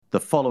The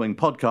following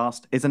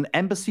podcast is an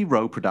Embassy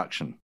Row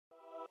production.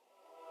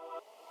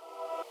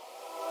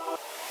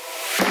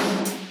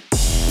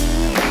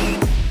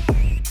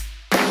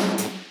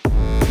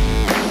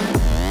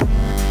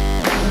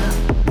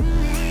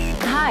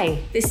 Hi,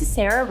 this is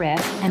Sarah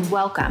Riff, and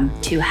welcome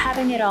to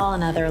Having It All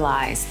and Other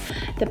Lies,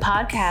 the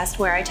podcast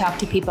where I talk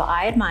to people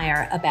I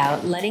admire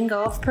about letting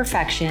go of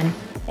perfection,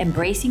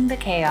 embracing the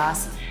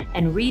chaos,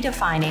 and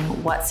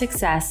redefining what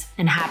success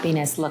and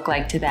happiness look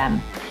like to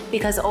them.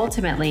 Because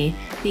ultimately,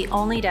 the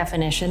only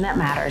definition that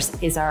matters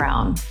is our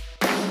own.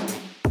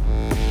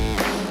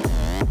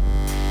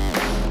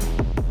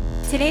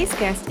 Today's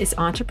guest is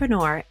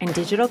entrepreneur and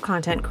digital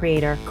content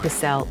creator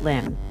Chriselle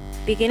Lim.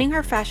 Beginning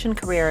her fashion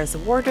career as a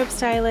wardrobe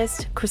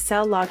stylist,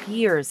 Chriselle logged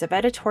years of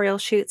editorial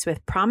shoots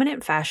with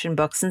prominent fashion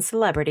books and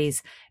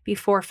celebrities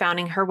before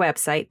founding her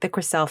website, The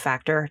Chriselle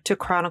Factor, to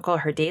chronicle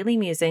her daily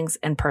musings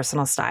and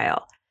personal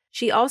style.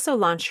 She also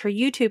launched her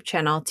YouTube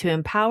channel to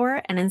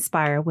empower and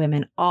inspire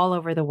women all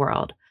over the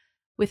world.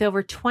 With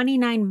over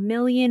 29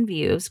 million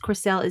views,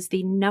 Chriselle is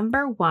the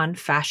 #1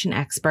 fashion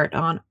expert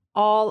on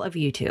all of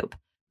YouTube.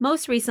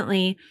 Most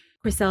recently,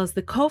 Chriselle is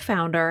the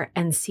co-founder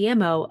and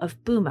CMO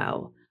of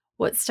Boomo.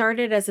 What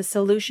started as a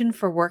solution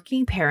for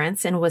working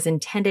parents and was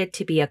intended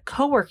to be a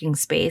co-working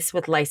space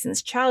with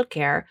licensed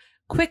childcare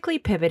quickly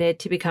pivoted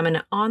to become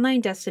an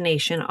online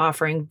destination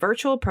offering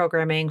virtual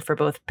programming for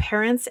both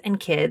parents and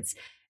kids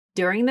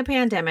during the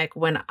pandemic,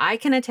 when I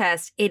can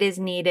attest it is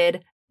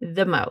needed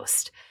the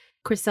most.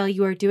 Chriselle,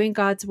 you are doing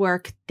God's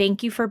work.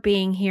 Thank you for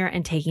being here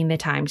and taking the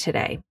time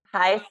today.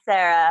 Hi,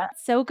 Sarah.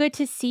 So good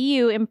to see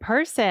you in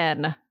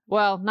person.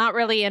 Well, not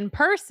really in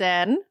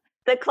person.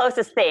 The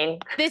closest thing.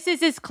 This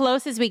is as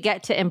close as we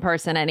get to in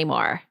person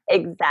anymore.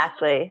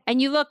 Exactly.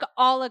 And you look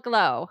all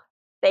aglow.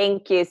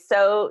 Thank you.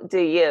 So do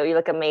you. You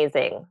look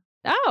amazing.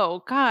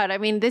 Oh, God. I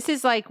mean, this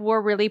is like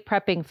we're really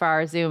prepping for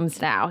our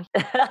Zooms now.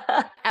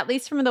 At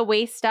least from the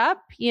waist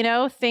up,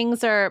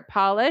 things are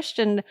polished,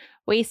 and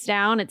waist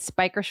down, it's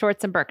biker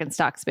shorts and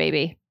Birkenstocks,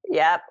 baby.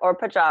 Yep. Or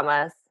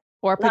pajamas.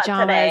 Or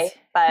pajamas. Not today,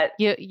 but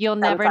you'll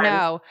never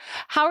know.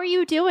 How are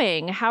you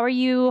doing? How are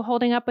you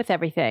holding up with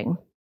everything?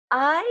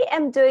 I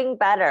am doing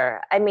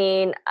better. I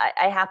mean,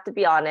 I have to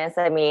be honest.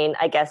 I mean,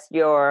 I guess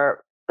the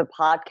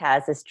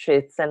podcast is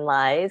Truths and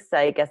Lies. So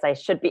I guess I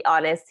should be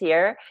honest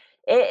here.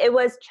 It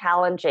was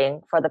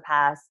challenging for the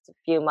past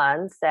few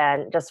months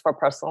and just for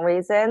personal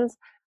reasons,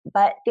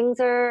 but things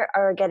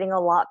are getting a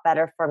lot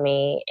better for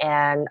me.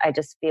 And I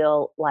just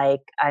feel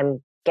like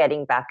I'm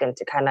getting back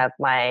into kind of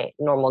my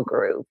normal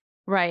groove.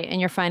 Right. And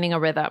you're finding a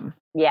rhythm.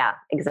 Yeah,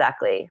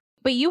 exactly.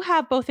 But you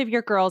have both of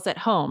your girls at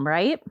home,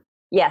 right?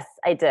 Yes,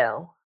 I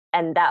do.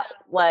 And that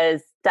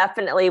was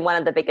definitely one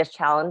of the biggest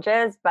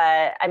challenges.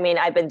 But I mean,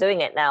 I've been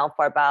doing it now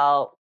for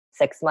about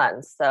 6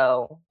 months.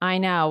 So I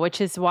know, which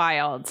is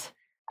wild.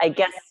 I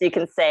guess you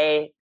can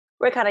say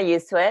we're kind of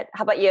used to it.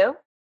 How about you?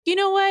 You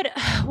know what?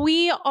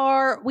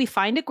 We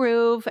find a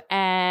groove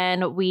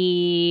and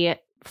we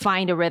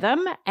find a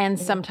rhythm. And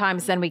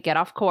sometimes then we get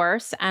off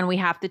course and we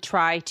have to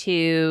try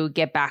to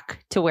get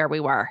back to where we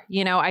were.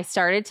 I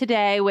started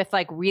today with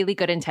like really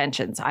good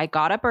intentions. I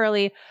got up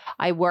early,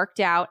 I worked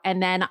out,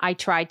 and then I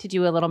tried to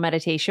do a little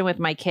meditation with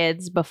my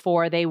kids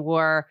before they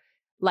were,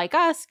 like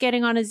us,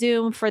 getting on a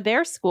Zoom for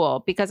their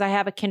school, because I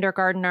have a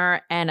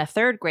kindergartner and a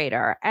 3rd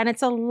grader. And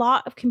it's a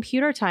lot of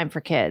computer time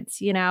for kids,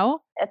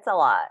 It's a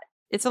lot.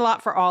 It's a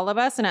lot for all of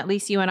us. And at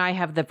least you and I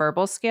have the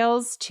verbal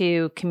skills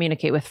to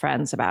communicate with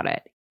friends about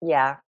it.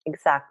 Yeah,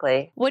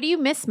 exactly. What do you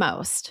miss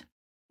most?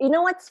 You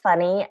know what's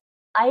funny?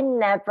 I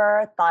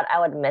never thought I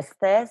would miss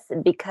this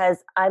because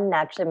I'm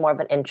naturally more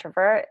of an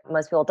introvert.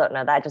 Most people don't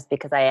know that just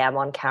because I am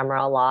on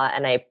camera a lot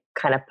and I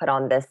kind of put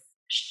on this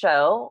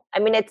show. I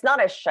mean, it's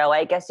not a show,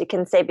 I guess you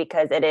can say,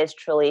 because it is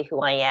truly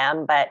who I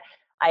am, but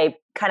I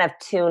kind of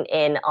tune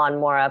in on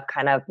more of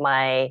kind of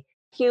my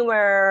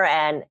humor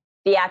and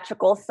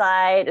theatrical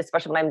side,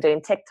 especially when I'm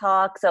doing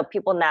TikTok. So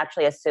people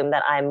naturally assume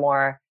that I'm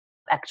more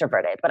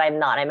extroverted, but I'm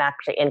not. I'm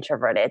actually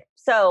introverted.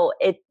 So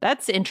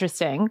that's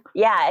interesting.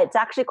 Yeah, it's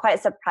actually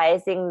quite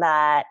surprising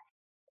that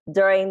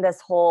during this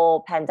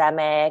whole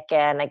pandemic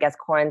and I guess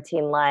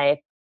quarantine life,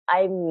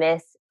 I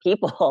miss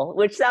people,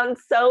 which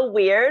sounds so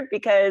weird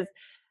because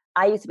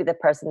I used to be the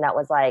person that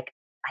was like,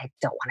 I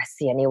don't want to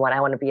see anyone.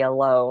 I want to be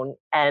alone.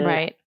 And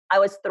right. I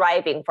was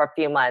thriving for a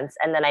few months.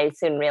 And then I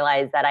soon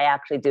realized that I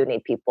actually do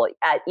need people,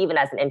 even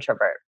as an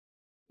introvert.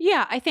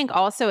 Yeah, I think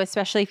also,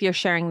 especially if you're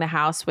sharing the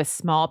house with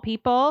small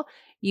people,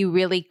 you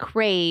really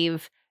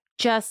crave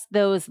just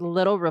those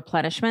little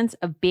replenishments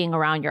of being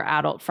around your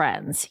adult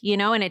friends,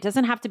 and it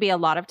doesn't have to be a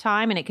lot of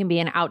time, and it can be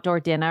an outdoor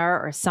dinner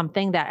or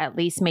something that at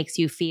least makes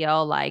you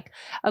feel like,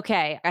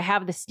 okay, I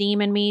have the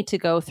steam in me to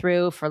go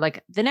through for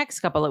like the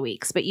next couple of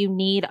weeks, but you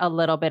need a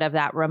little bit of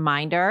that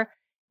reminder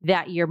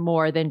that you're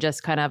more than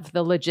just kind of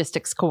the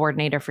logistics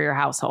coordinator for your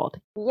household.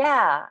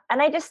 Yeah.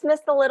 And I just miss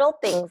the little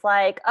things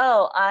like,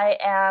 oh, I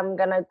am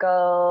going to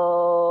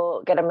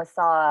go get a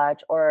massage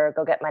or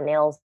go get my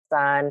nails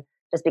done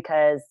just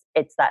because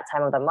it's that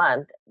time of the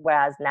month.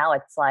 Whereas now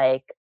it's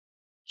like,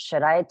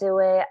 should I do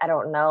it? I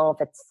don't know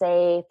if it's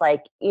safe.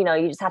 Like, you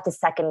just have to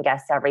second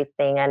guess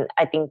everything. And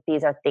I think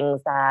these are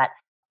things that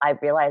I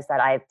realized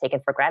that I've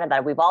taken for granted,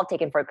 that we've all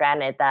taken for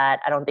granted, that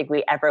I don't think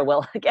we ever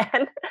will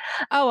again.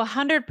 Oh,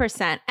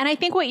 100%. And I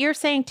think what you're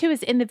saying too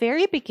is in the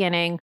very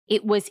beginning,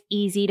 it was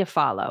easy to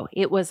follow.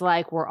 It was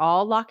like, we're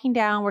all locking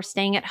down, we're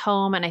staying at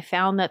home. And I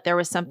found that there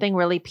was something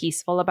really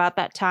peaceful about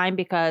that time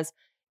because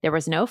there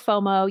was no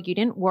FOMO. You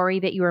didn't worry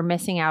that you were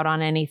missing out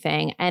on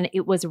anything. And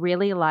it was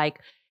really like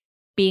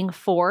being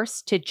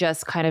forced to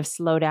just kind of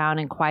slow down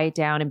and quiet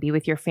down and be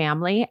with your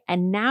family.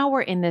 And now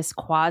we're in this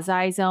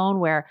quasi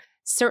zone where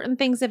certain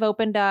things have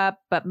opened up,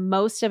 but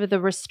most of the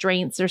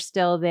restraints are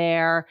still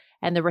there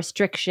and the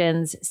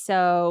restrictions.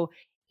 So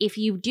if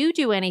you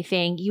do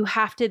anything, you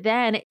have to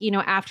then,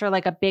 after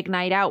like a big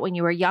night out when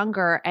you were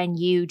younger and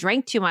you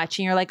drank too much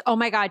and you're like, oh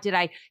my God, did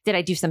I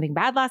do something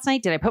bad last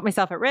night? Did I put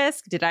myself at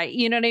risk?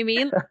 You know what I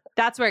mean?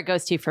 That's where it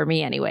goes to for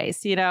me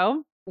anyways,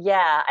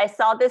 Yeah, I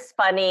saw this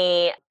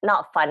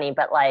not funny,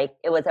 but like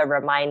it was a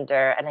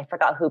reminder and I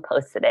forgot who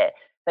posted it,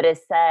 but it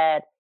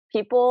said,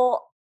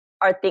 people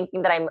are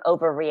thinking that I'm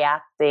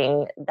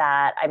overreacting,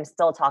 that I'm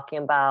still talking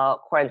about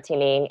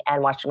quarantining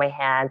and washing my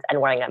hands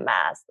and wearing a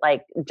mask.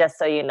 Like, just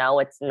so you know,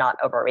 it's not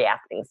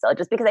overreacting. So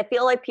just because I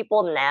feel like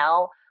people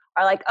now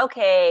are like,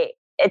 okay,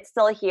 it's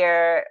still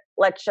here,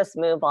 let's just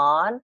move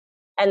on.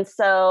 And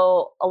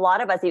so a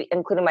lot of us,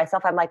 including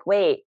myself, I'm like,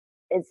 wait,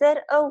 is it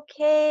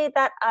okay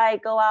that I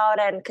go out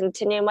and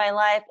continue my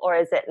life, or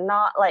is it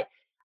not? Like,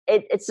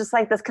 it's just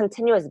like this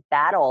continuous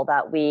battle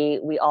that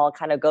we all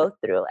kind of go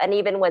through. And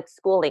even with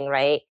schooling,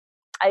 right?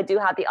 I do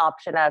have the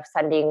option of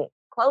sending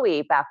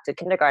Chloe back to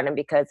kindergarten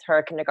because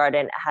her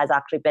kindergarten has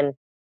actually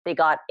they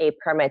got a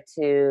permit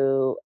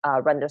to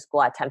run their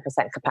school at 10%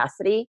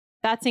 capacity.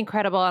 That's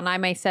incredible. And I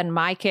may send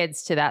my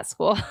kids to that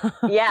school.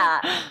 Yeah.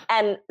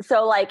 And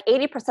so like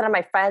 80% of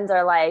my friends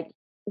are like,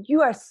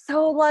 you are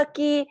so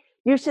lucky.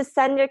 You should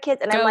send your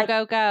kids. And I'm like,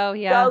 go.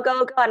 Yeah.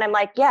 Go. And I'm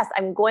like, yes,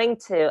 I'm going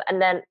to.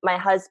 And then my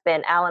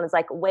husband, Alan, is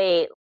like,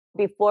 wait,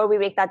 before we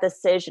make that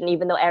decision,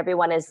 even though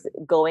everyone is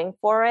going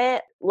for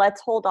it, let's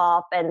hold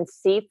off and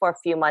see for a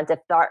few months if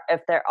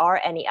there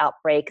are any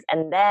outbreaks.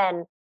 And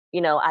then,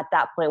 at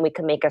that point, we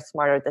can make a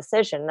smarter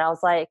decision. And I was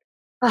like,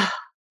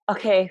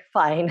 okay,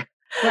 fine.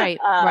 Right,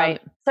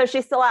 right. So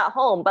she's still at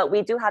home, but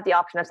we do have the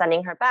option of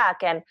sending her back.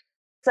 And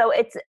so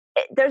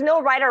there's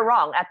no right or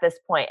wrong at this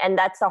point. And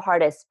that's the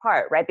hardest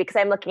part, right? Because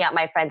I'm looking at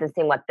my friends and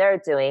seeing what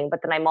they're doing,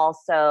 but then I'm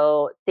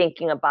also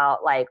thinking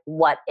about like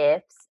what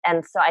ifs.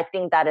 And so I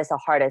think that is the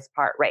hardest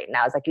part right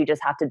now. Is like, you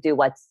just have to do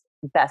what's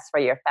best for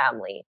your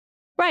family.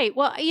 Right.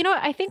 Well,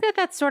 I think that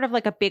that's sort of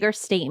like a bigger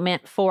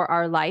statement for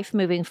our life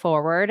moving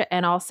forward.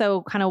 And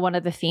also kind of one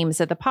of the themes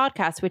of the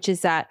podcast, which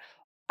is that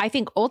I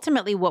think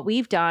ultimately what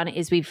we've done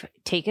is we've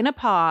taken a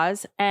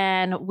pause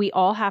and we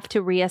all have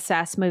to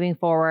reassess moving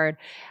forward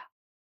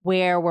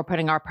where we're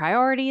putting our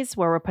priorities,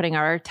 where we're putting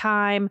our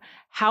time,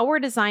 how we're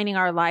designing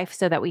our life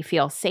so that we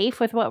feel safe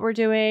with what we're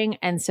doing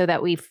and so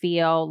that we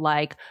feel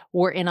like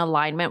we're in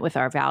alignment with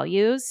our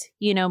values,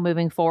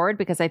 moving forward.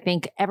 Because I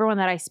think everyone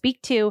that I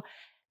speak to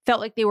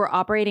felt like they were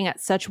operating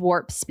at such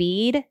warp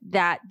speed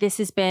that this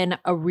has been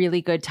a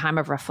really good time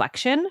of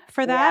reflection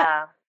for that.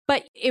 Yeah.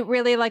 But it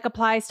really like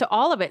applies to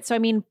all of it. So, I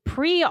mean,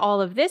 pre all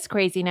of this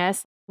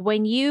craziness,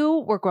 when you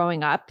were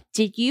growing up,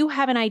 did you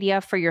have an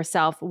idea for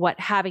yourself what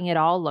having it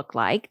all looked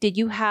like? Did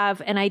you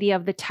have an idea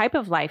of the type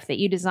of life that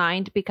you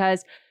designed?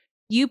 Because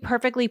you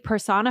perfectly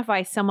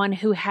personify someone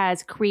who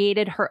has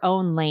created her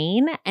own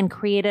lane and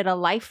created a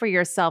life for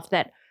yourself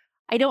that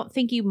I don't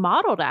think you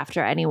modeled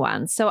after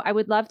anyone. So I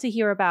would love to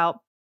hear about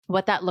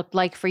what that looked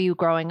like for you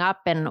growing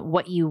up and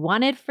what you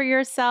wanted for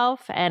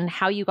yourself and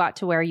how you got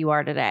to where you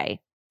are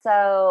today.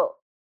 So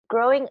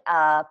growing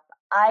up,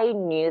 I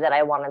knew that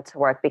I wanted to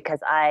work because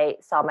I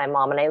saw my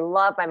mom and I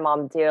love my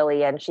mom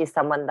dearly. And she's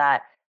someone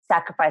that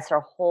sacrificed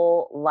her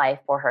whole life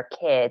for her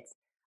kids.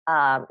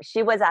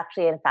 She was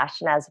actually in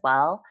fashion as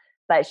well,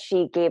 but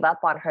she gave up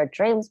on her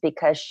dreams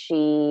because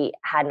she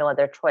had no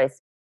other choice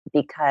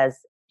because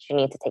she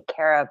needed to take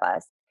care of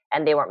us.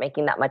 And they weren't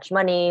making that much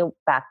money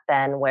back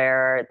then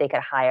where they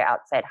could hire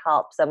outside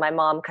help. So my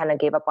mom kind of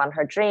gave up on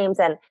her dreams.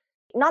 And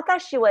not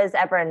that she was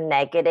ever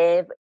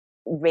negative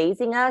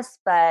raising us,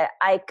 but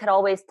I could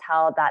always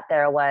tell that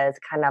there was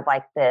kind of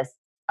like this,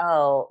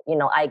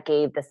 I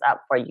gave this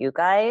up for you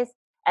guys.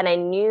 And I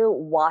knew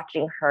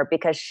watching her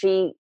because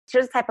she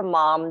was the type of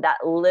mom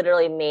that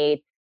literally made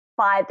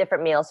 5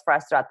 different meals for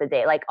us throughout the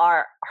day. Like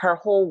her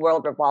whole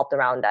world revolved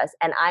around us.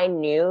 And I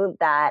knew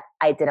that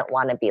I didn't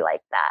want to be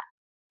like that.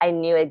 I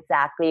knew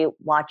exactly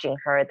watching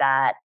her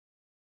that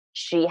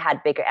she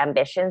had bigger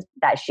ambitions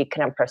that she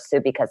couldn't pursue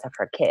because of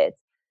her kids.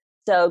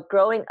 So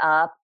growing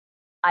up,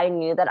 I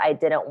knew that I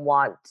didn't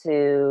want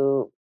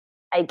to,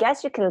 I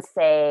guess you can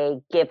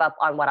say, give up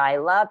on what I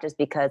love just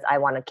because I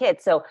wanted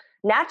kids. So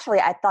naturally,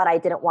 I thought I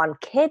didn't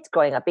want kids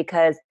growing up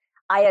because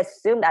I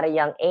assumed at a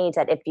young age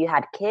that if you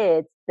had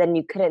kids, then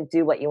you couldn't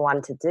do what you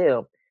wanted to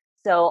do.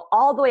 So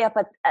all the way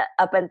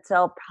up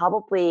until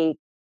probably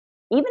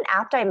even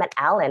after I met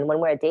Alan, when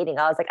we were dating,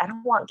 I was like, I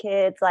don't want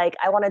kids. Like,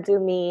 I want to do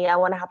me. I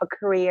want to have a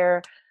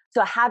career.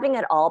 So having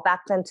it all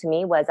back then to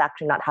me was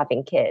actually not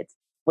having kids,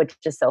 which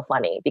is so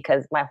funny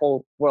because my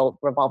whole world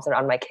revolves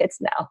around my kids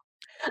now.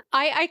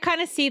 I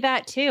kind of see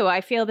that too.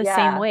 I feel the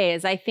same Yeah. way.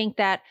 As I think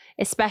that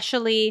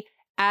especially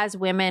as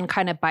women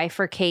kind of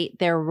bifurcate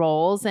their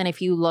roles, and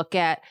if you look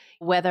at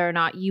whether or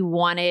not you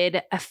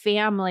wanted a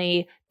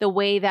family, the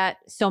way that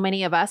so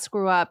many of us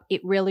grew up,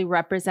 it really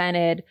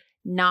represented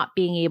not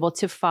being able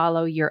to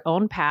follow your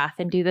own path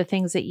and do the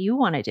things that you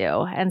want to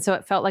do. And so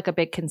it felt like a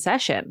big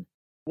concession.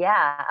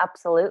 Yeah,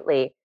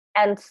 absolutely.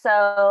 And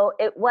so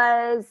it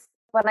was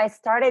when I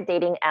started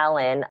dating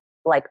Alan,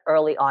 like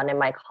early on in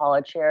my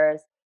college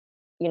years,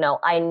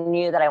 I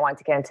knew that I wanted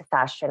to get into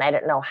fashion. I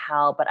didn't know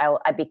how, but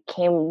I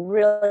became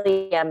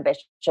really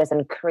ambitious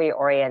and career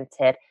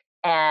oriented.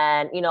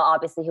 And,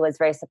 obviously he was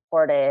very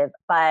supportive.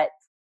 But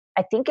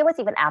I think it was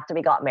even after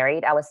we got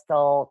married, I was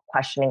still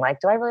questioning, like,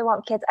 do I really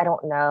want kids? I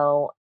don't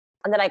know.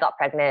 And then I got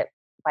pregnant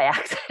by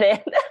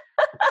accident.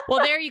 Well,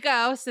 there you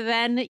go. So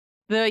then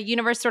the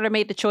universe sort of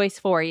made the choice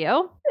for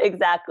you.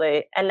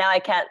 Exactly. And now I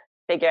can't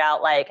figure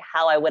out like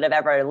how I would have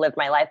ever lived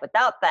my life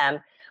without them.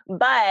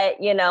 But,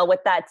 with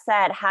that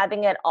said,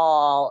 having it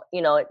all,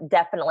 it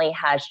definitely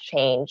has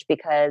changed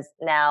because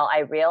now I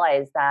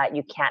realize that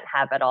you can't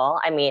have it all.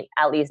 I mean,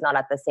 at least not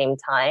at the same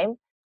time.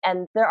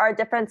 And there are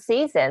different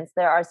seasons.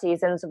 There are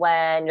seasons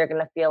when you're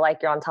going to feel like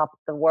you're on top of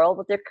the world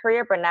with your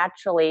career, but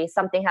naturally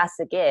something has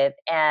to give.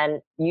 And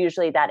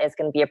usually that is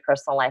going to be a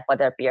personal life,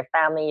 whether it be your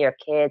family, your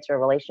kids, your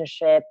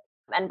relationship,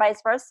 and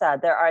vice versa.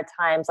 There are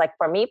times, like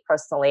for me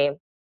personally,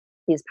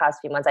 these past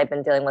few months, I've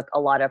been dealing with a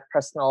lot of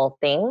personal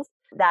things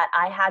that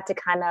I had to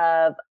kind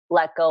of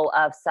let go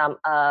of some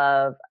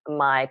of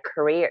my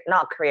career,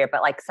 not career,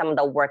 but like some of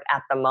the work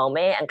at the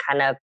moment and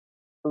kind of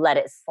let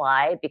it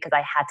slide because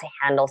I had to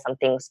handle some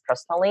things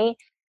personally.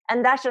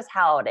 And that's just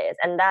how it is.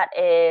 And that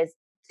is,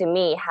 to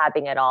me,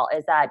 having it all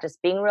is that just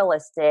being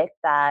realistic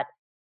that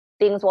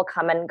things will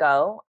come and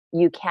go.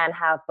 You can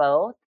have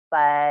both,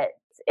 but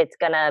it's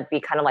going to be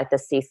kind of like the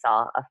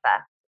seesaw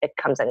effect. It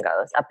comes and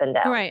goes up and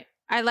down. Right.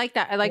 I like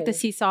that. I like the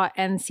seesaw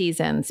and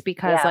seasons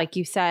because Yeah. like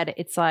you said,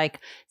 it's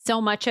like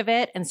so much of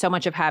it and so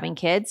much of having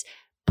kids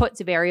puts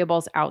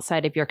variables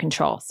outside of your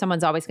control.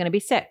 Someone's always going to be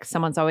sick.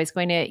 Someone's always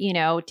going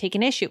to, take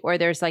an issue. Or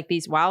there's like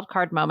these wild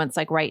card moments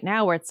like right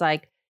now where it's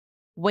like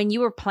when you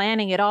were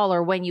planning it all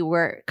or when you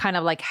were kind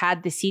of like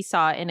had the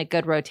seesaw in a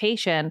good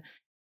rotation,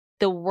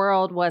 the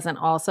world wasn't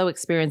also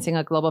experiencing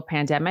a global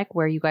pandemic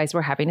where you guys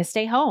were having to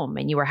stay home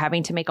and you were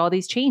having to make all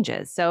these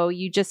changes. So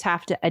you just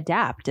have to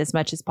adapt as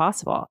much as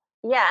possible.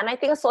 Yeah, and I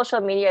think social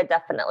media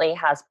definitely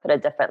has put a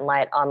different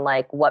light on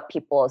like what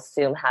people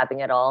assume having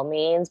it all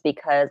means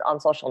because on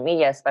social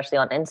media, especially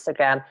on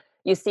Instagram,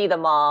 you see the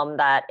mom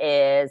that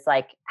is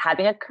like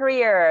having a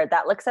career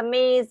that looks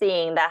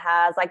amazing, that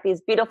has like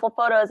these beautiful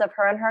photos of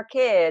her and her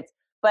kids.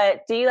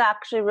 But do you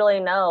actually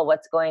really know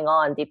what's going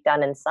on deep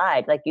down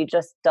inside? Like you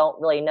just don't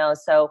really know.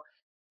 So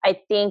I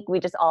think we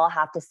just all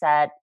have to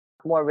set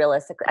more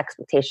realistic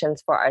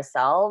expectations for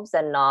ourselves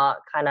and not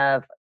kind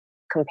of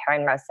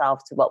comparing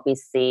ourselves to what we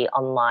see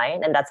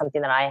online. And that's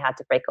something that I had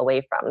to break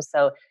away from.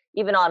 So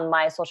even on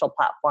my social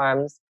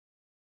platforms,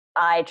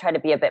 I try to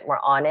be a bit more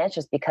honest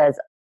just because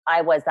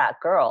I was that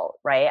girl,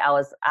 right? I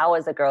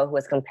was a girl who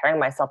was comparing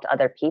myself to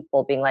other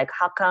people, being like,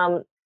 how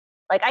come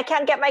like I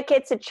can't get my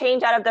kids to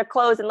change out of their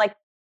clothes and like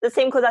the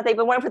same clothes that they've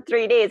been wearing for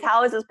 3 days?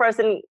 How is this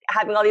person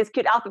having all these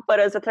cute outfit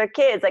photos with her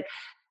kids?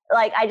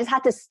 Like I just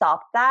had to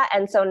stop that.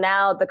 And so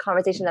now the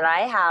conversation that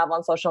I have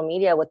on social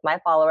media with my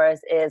followers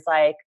is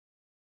like,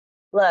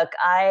 look,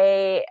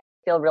 I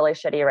feel really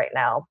shitty right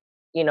now.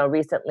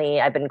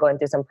 Recently I've been going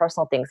through some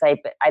personal things.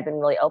 I've been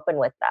really open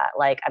with that.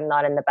 Like I'm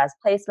not in the best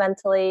place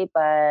mentally,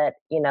 but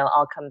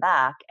I'll come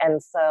back.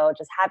 And so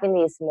just having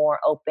these more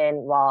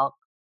open, raw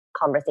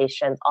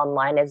conversations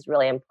online is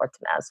really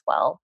important as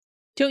well.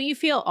 Don't you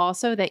feel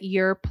also that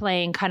you're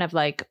playing kind of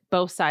like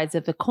both sides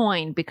of the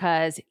coin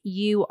because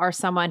you are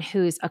someone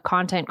who's a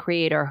content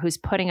creator who's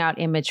putting out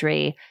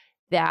imagery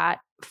that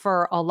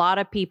for a lot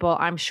of people,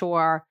 I'm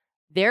sure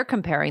they're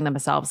comparing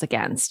themselves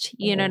against,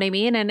 you know what I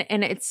mean? And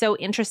it's so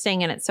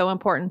interesting and it's so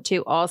important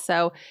to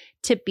also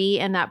to be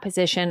in that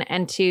position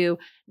and to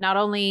not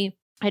only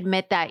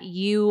admit that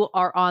you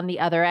are on the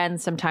other end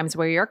sometimes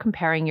where you're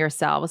comparing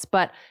yourselves,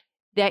 but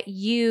that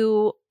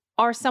you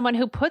are someone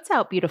who puts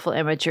out beautiful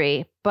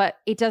imagery, but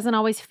it doesn't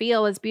always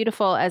feel as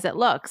beautiful as it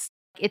looks.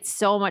 It's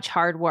so much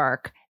hard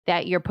work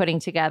that you're putting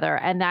together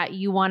and that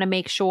you want to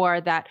make sure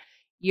that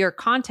your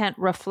content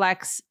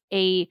reflects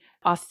a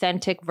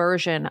authentic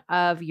version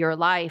of your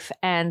life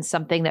and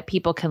something that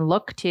people can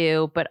look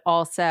to, but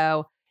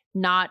also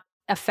not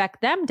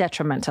affect them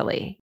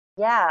detrimentally.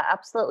 Yeah,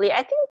 absolutely.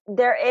 I think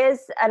there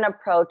is an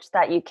approach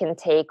that you can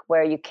take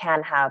where you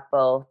can have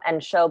both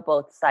and show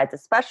both sides,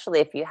 especially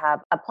if you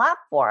have a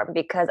platform,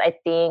 because I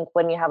think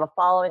when you have a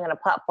following and a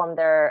platform,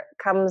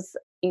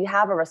 you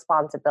have a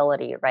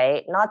responsibility,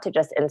 right? Not to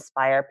just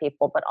inspire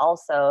people, but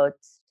also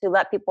to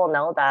let people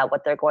know that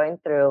what they're going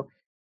through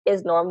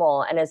is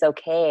normal and is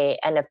okay.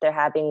 And if they're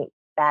having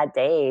bad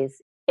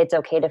days, it's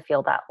okay to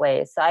feel that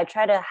way. So I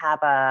try to have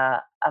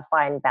a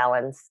fine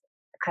balance,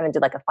 kind of do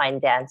like a fine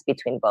dance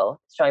between both,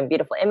 showing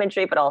beautiful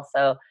imagery, but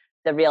also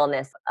the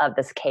realness of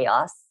this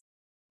chaos.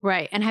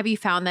 Right. And have you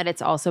found that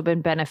it's also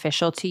been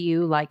beneficial to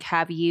you? Like,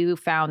 have you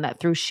found that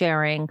through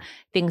sharing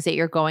things that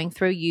you're going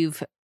through,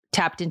 you've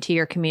tapped into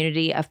your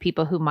community of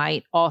people who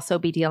might also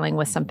be dealing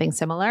with something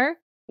similar?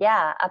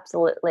 Yeah,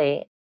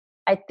 absolutely.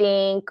 I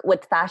think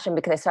with fashion,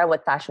 because I started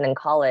with fashion in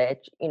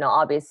college,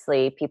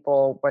 obviously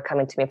people were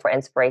coming to me for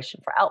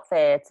inspiration for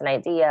outfits and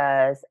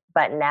ideas.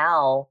 But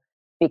now,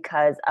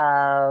 because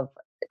of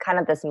kind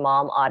of this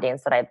mom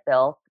audience that I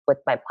built with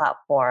my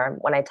platform,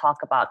 when I talk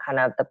about kind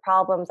of the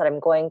problems that I'm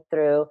going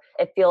through,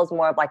 it feels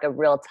more of like a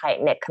real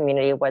tight knit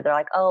community where they're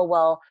like, oh,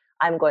 well,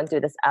 I'm going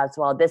through this as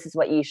well. This is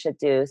what you should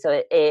do.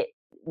 So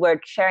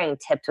we're sharing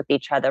tips with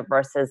each other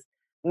versus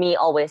me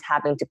always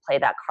having to play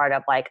that card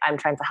of like, I'm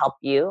trying to help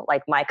you.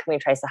 Like my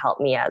community tries to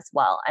help me as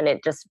well. And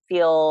it just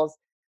feels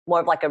more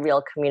of like a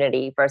real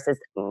community versus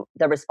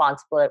the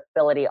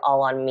responsibility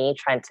all on me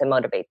trying to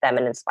motivate them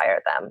and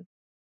inspire them.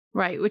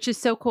 Right, which is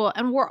so cool.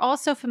 And we're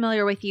also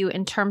familiar with you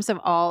in terms of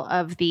all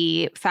of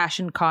the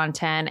fashion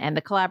content and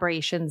the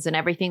collaborations and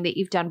everything that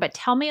you've done. But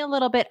tell me a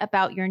little bit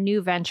about your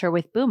new venture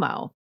with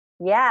Bumo.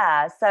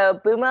 Yeah, so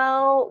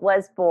Bumo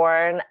was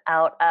born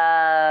out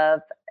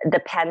of the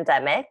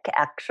pandemic,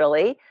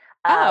 actually.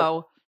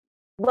 Oh,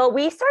 Well,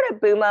 we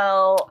started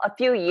Bumo a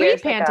few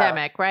years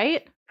pre-pandemic, ago.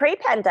 right?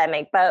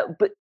 Pre-pandemic, but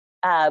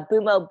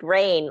Bumo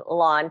Brain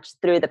launched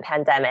through the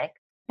pandemic.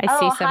 I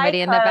see somebody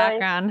hi, in the Chloe.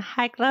 background.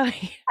 Hi,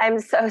 Chloe. I'm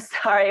so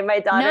sorry.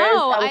 My daughter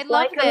No, is I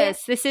love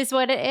this. This is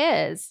what it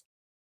is.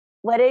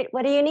 What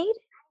do you need?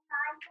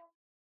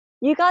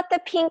 You got the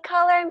pink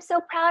color. I'm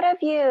so proud of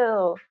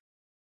you.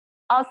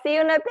 I'll see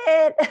you in a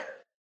bit.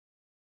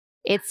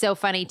 It's so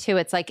funny too.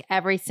 It's like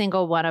every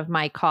single one of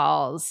my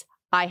calls,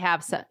 I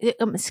have some,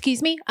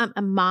 excuse me,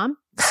 mom,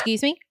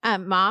 excuse me,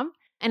 mom.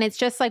 And it's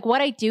just like what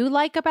I do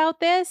like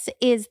about this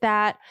is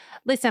that,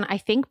 listen, I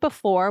think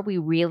before we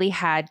really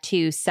had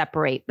to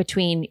separate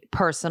between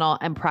personal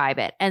and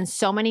private. And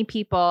so many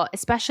people,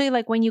 especially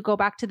like when you go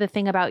back to the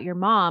thing about your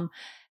mom,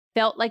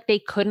 felt like they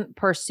couldn't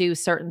pursue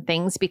certain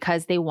things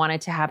because they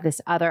wanted to have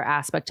this other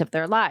aspect of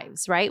their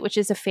lives, right? Which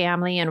is a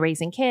family and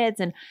raising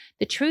kids. And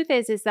the truth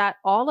is that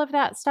all of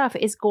that stuff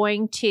is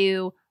going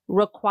to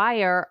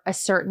require a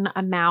certain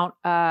amount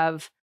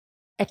of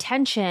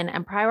attention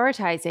and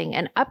prioritizing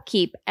and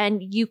upkeep.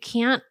 And you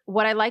can't,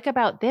 what I like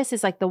about this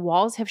is like the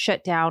walls have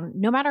shut down.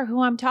 No matter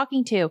who I'm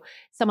talking to,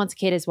 someone's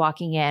kid is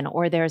walking in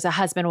or there's a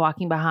husband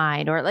walking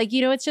behind or like,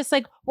 it's just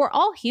like, we're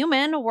all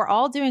human. We're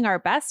all doing our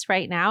best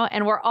right now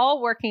and we're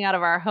all working out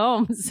of our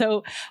homes.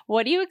 So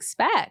what do you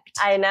expect?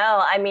 I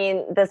know. I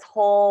mean, this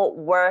whole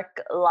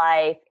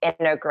work-life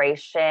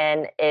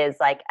integration is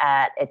like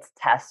at its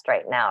test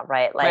right now,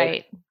 right? Like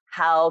right.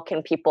 How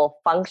can people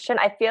function?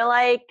 I feel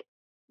like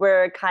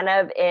we're kind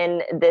of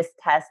in this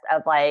test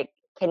of like,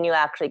 can you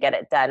actually get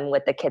it done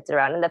with the kids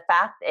around? And the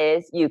fact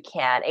is you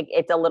can.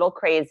 It's a little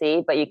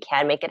crazy, but you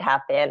can make it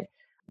happen.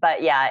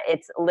 But yeah,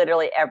 it's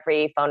literally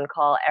every phone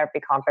call,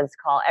 every conference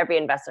call, every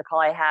investor call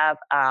I have.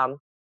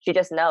 She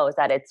just knows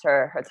that it's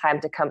her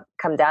time to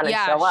come down and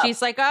show up.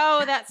 She's like,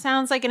 oh, that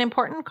sounds like an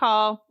important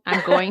call.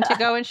 I'm going to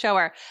go and show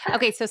her.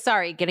 Okay, so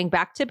sorry, getting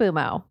back to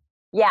Bumo.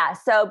 Yeah.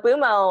 So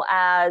Bumo,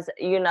 as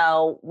you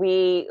know,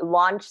 we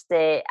launched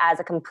it as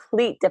a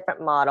complete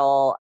different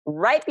model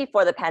right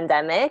before the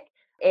pandemic.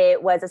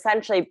 It was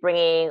essentially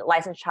bringing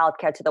licensed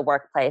childcare to the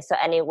workplace. So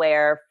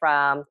anywhere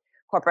from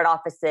corporate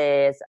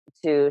offices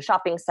to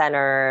shopping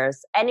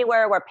centers,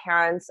 anywhere where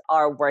parents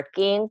are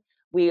working,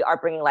 we are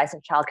bringing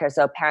licensed childcare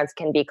so parents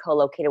can be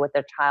co-located with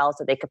their child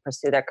so they could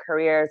pursue their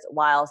careers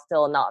while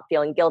still not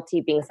feeling guilty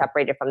being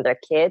separated from their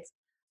kids.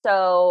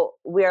 So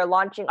we're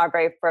launching our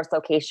very first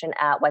location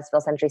at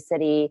Westville Century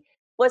City. It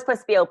was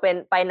supposed to be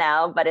open by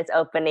now, but it's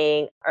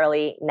opening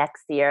early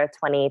next year,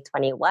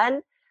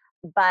 2021.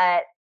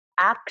 But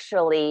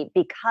actually,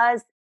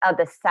 because of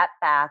the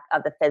setback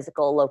of the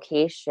physical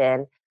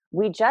location,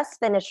 we just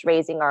finished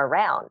raising our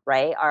round,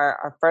 right?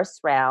 Our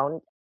first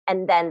round,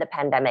 and then the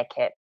pandemic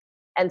hit.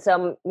 And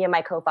so me and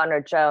my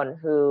co-founder, Joan,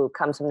 who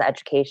comes from the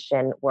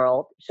education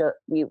world,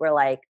 we were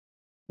like,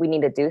 we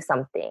need to do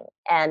something.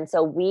 And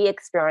so we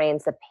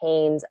experienced the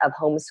pains of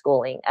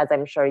homeschooling, as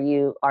I'm sure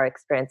you are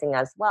experiencing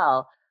as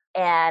well.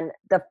 And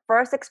the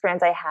first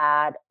experience I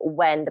had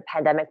when the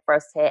pandemic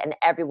first hit and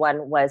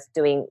everyone was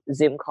doing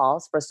Zoom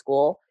calls for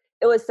school,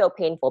 it was so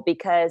painful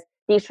because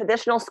these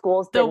traditional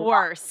schools The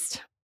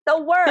worst. The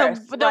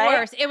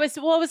worst. It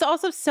was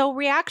also so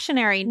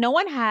reactionary. No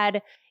one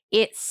had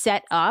it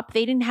set up.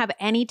 They didn't have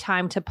any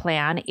time to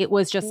plan. It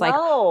was just like,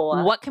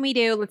 what can we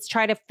do? Let's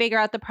try to figure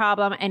out the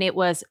problem. And it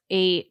was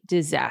a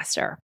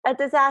disaster. A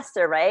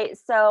disaster, right?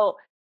 So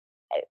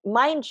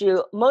mind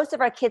you, most of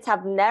our kids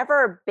have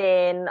never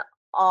been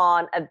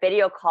on a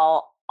video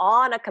call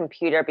on a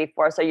computer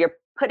before. So you're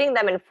putting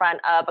them in front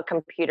of a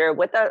computer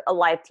with a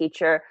live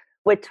teacher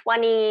with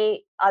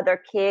 20 other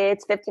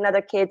kids, 15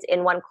 other kids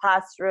in one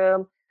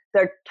classroom.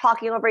 they're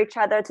talking over each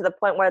other to the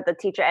point where the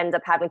teacher ends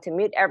up having to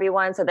mute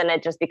everyone. So then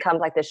it just becomes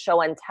like the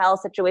show and tell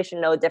situation,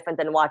 no different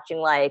than watching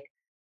like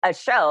a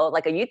show,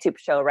 like a YouTube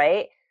show,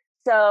 right?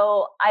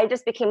 So I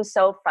just became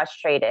so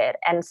frustrated.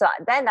 And so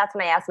then that's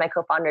when I asked my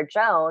co-founder,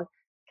 Joan,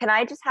 can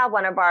I just have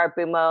one of our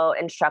Bumo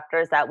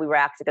instructors that we were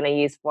actually going to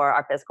use for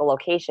our physical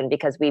location,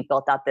 because we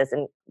built out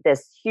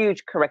this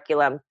huge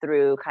curriculum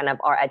through kind of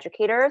our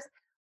educators.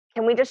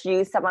 Can we just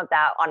use some of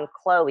that on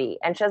Chloe?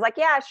 And she was like,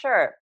 yeah,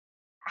 sure.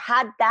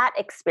 Had that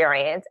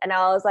experience. And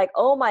I was like,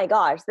 oh my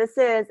gosh, this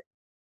is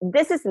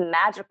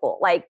magical.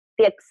 Like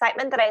the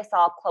excitement that I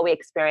saw Chloe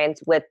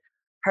experience with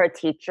her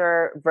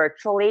teacher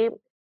virtually,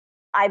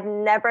 I've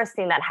never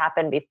seen that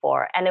happen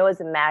before. And it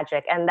was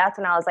magic. And that's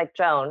when I was like,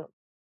 Joan,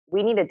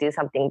 we need to do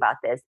something about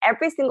this.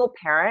 Every single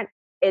parent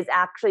is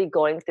actually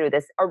going through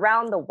this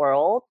around the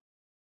world.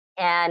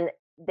 And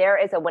there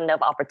is a window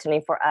of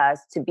opportunity for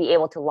us to be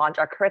able to launch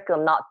our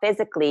curriculum, not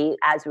physically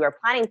as we were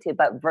planning to,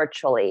 but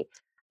virtually.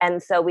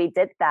 And so we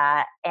did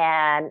that.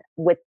 And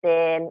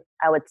within,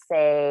 I would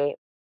say,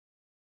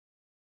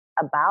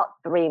 about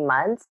 3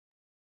 months,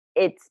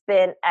 it's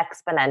been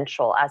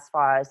exponential as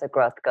far as the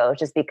growth goes,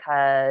 just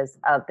because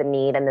of the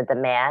need and the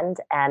demand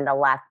and the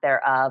lack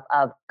thereof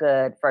of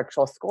good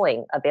virtual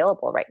schooling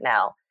available right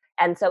now.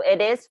 And so it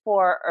is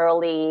for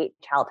early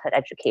childhood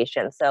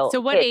education. So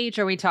what age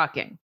are we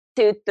talking?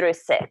 2 through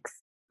 6.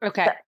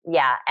 Okay. So,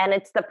 yeah. And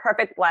it's the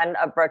perfect blend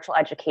of virtual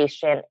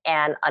education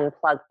and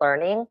unplugged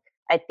learning.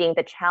 I think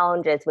the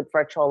challenges with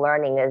virtual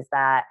learning is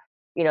that,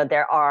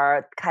 there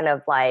are kind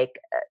of like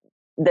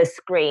the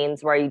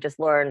screens where you just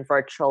learn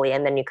virtually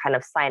and then you kind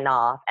of sign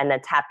off and then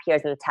tap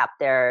here's and tap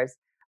there's.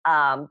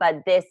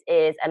 But this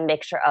is a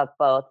mixture of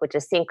both, which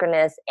is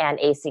synchronous and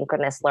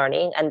asynchronous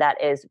learning. And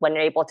that is when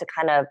you're able to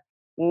kind of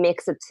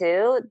mix the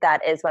two,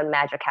 that is when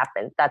magic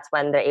happens. That's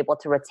when they're able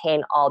to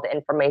retain all the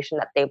information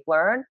that they've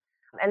learned.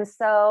 And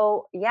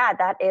so, yeah,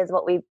 that is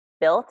what we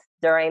built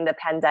during the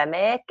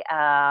pandemic.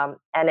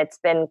 And it's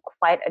been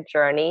quite a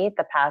journey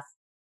the past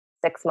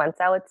 6 months,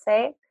 I would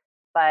say.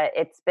 But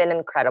it's been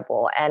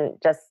incredible. And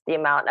just the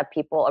amount of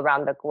people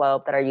around the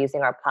globe that are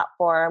using our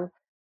platform,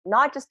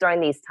 not just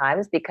during these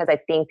times, because I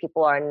think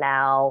people are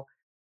now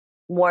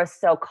more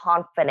so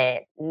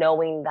confident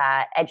knowing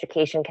that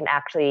education can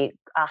actually,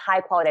 a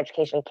high quality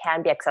education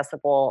can be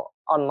accessible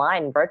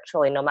online,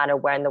 virtually, no matter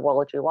where in the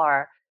world you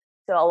are.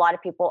 So a lot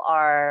of people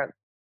are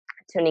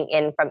tuning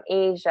in from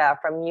Asia,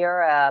 from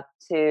Europe,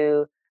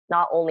 to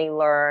not only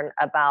learn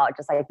about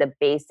just like the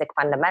basic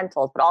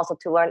fundamentals, but also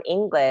to learn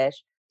English,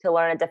 to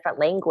learn a different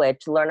language,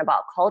 to learn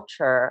about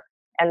culture.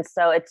 And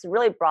so it's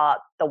really brought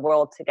the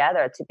world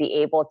together to be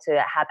able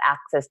to have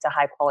access to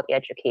high quality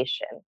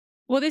education.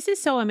 Well, this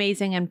is so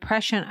amazing and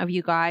prescient of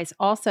you guys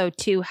also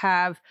to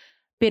have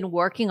been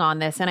working on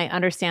this. And I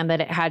understand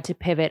that it had to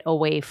pivot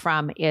away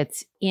from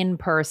its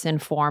in-person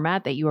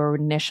format that you were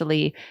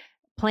initially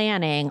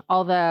planning,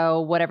 although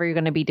whatever you're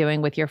going to be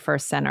doing with your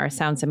first center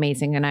sounds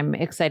amazing. And I'm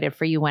excited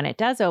for you when it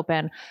does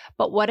open.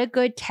 But what a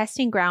good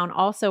testing ground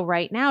also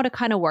right now to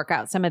kind of work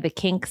out some of the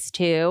kinks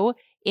too,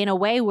 in a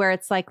way where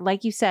it's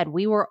like you said,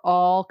 we were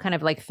all kind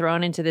of like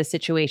thrown into this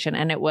situation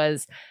and it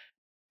was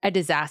a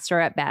disaster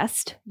at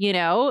best,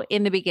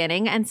 in the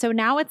beginning. And so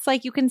now it's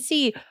like you can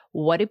see,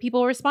 what do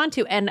people respond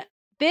to? And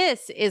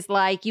this is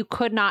like, you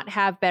could not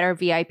have better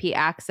VIP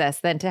access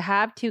than to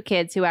have 2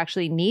 kids who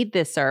actually need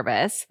this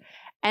service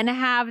and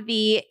have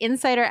the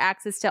insider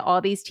access to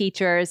all these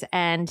teachers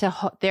and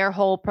to their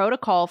whole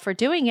protocol for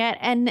doing it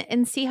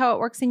and see how it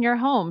works in your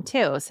home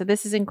too. So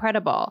this is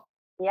incredible.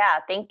 Yeah,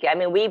 thank you. I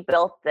mean, we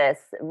built this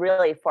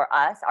really for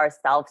us,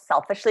 ourselves,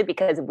 selfishly,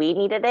 because we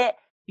needed it.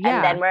 Yeah.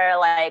 And then we're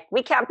like,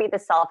 we can't be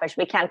this selfish.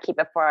 We can't keep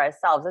it for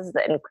ourselves. This is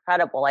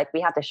incredible. Like,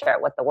 we have to share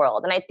it with the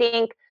world. And I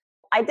think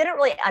I didn't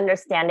really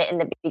understand it in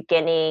the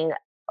beginning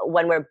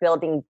when we're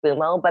building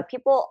Bumo, but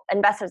people,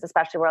 investors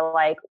especially, were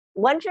like,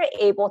 once you're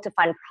able to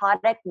find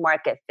product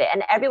market fit,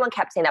 and everyone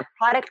kept saying that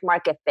product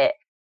market fit,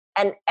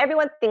 and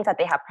everyone thinks that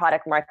they have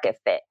product market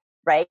fit,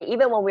 right?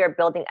 Even when we were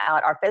building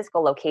out our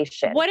physical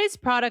location. What is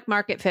product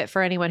market fit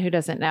for anyone who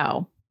doesn't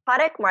know?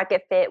 Product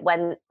market fit,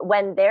 when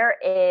there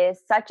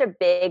is such a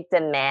big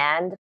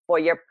demand for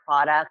your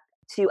product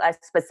to a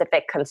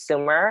specific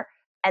consumer,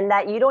 and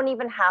that you don't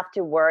even have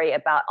to worry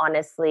about,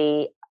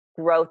 honestly,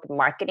 growth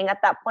marketing at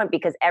that point,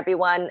 because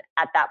everyone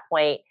at that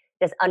point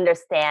just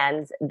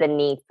understands the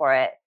need for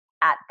it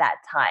at that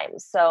time.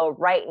 So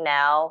right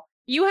now,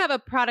 you have a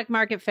product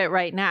market fit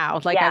right now,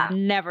 like I've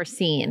never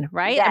seen,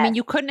 right? Yes. I mean,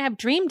 you couldn't have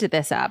dreamed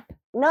this up.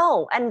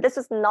 No, and this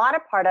was not a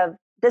part of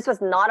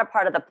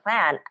the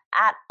plan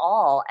at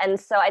all. And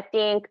so I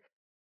think,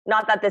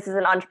 not that this is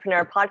an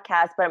entrepreneur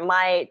podcast, but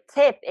my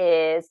tip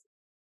is,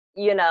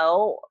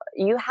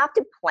 you have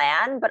to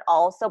plan, but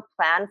also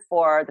plan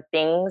for the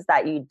things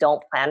that you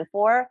don't plan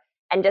for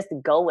and just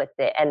go with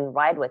it and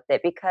ride with it.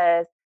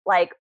 Because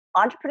like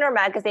Entrepreneur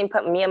Magazine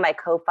put me and my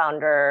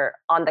co-founder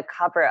on the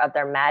cover of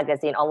their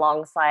magazine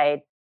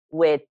alongside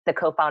with the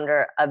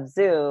co-founder of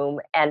Zoom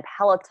and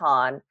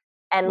Peloton.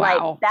 And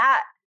like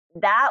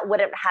that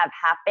wouldn't have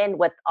happened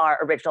with our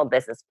original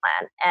business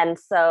plan. And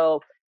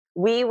so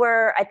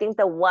I think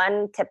the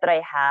one tip that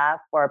I have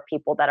for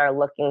people that are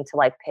looking to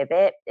like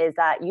pivot is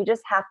that you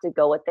just have to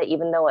go with it,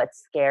 even though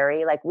it's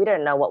scary. Like we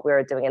didn't know what we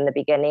were doing in the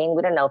beginning.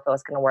 We didn't know if it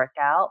was going to work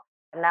out.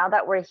 And now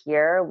that we're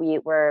here, we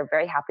were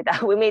very happy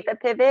that we made the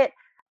pivot,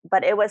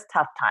 but it was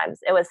tough times.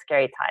 It was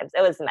scary times.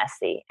 It was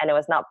messy and it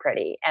was not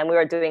pretty. And we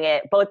were doing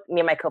it, both me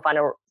and my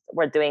co-founder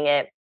were doing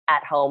it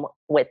at home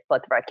with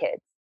both of our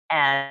kids.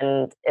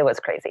 And it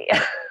was crazy.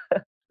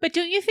 But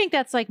don't you think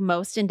that's like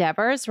most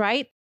endeavors,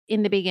 right?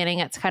 In the beginning,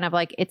 it's kind of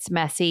like it's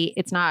messy.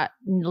 It's not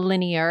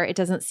linear. It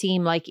doesn't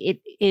seem like it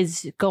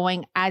is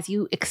going as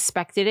you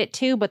expected it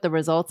to, but the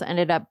results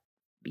ended up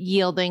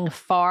yielding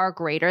far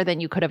greater than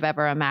you could have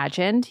ever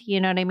imagined. You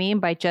know what I mean?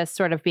 By just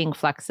sort of being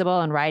flexible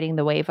and riding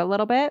the wave a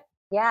little bit.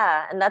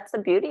 Yeah. And that's the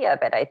beauty of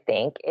it, I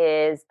think,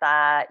 is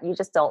that you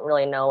just don't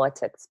really know what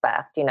to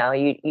expect. You know,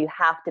 you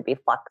have to be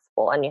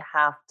flexible and you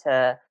have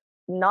to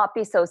not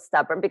be so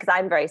stubborn, because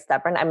I'm very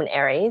stubborn. I'm an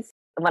Aries.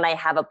 When I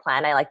have a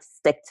plan, I like to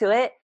stick to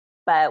it.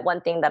 But one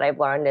thing that I've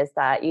learned is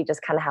that you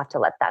just kind of have to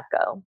let that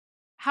go.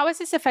 How has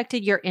this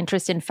affected your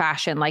interest in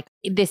fashion? Like,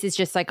 this is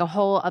just like a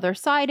whole other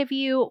side of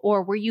you,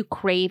 or were you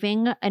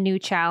craving a new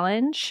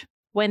challenge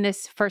when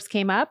this first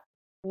came up?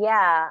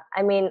 Yeah.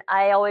 I mean,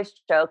 I always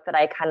joke that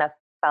I kind of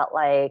felt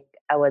like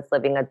I was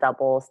living a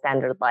double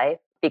standard life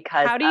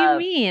because How do you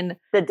mean?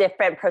 The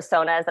different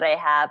personas that I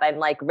have. I'm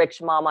like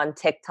rich mom on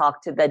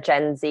TikTok to the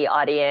Gen Z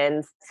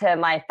audience, to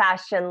my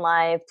fashion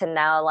life, to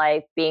now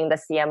like being the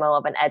CMO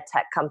of an ed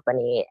tech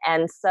company.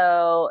 And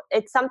so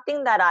it's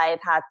something that I've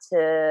had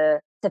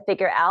to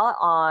figure out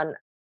on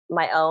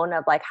my own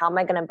of like, how am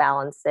I going to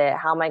balance it?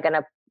 How am I going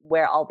to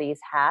wear all these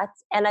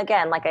hats? And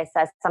again, like I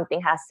said, something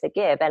has to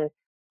give. And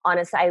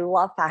honestly, I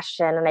love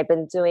fashion and I've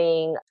been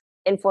doing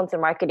influencer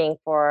marketing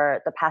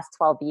for the past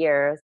 12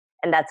 years.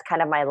 And that's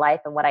kind of my life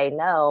and what I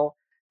know.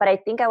 But I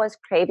think I was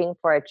craving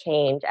for a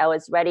change. I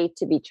was ready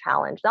to be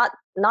challenged.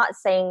 Not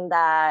saying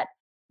that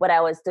what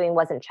I was doing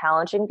wasn't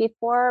challenging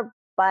before,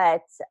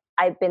 but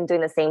I've been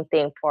doing the same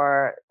thing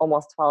for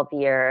almost 12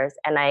 years.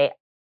 And I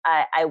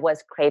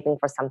was craving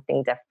for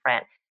something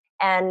different.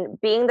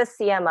 And being the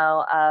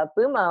CMO of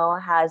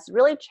Boomo has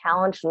really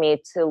challenged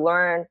me to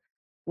learn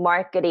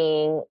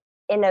marketing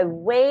in a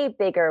way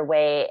bigger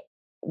way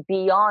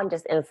beyond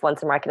just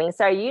influencer marketing.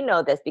 Sarah, you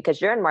know this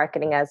because you're in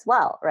marketing as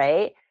well,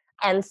 right?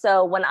 And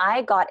so when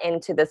I got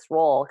into this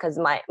role, because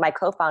my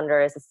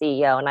co-founder is the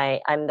CEO and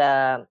I'm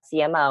the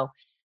CMO,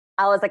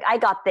 I was like, I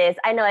got this.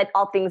 I know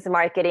all things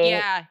marketing.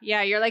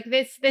 Yeah. You're like,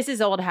 this is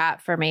old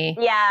hat for me.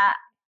 Yeah.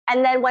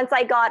 And then once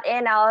I got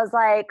in, I was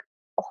like,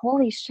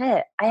 holy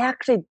shit, I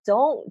actually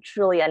don't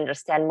truly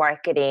understand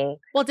marketing.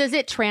 Well, does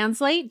it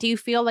translate? Do you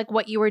feel like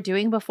what you were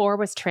doing before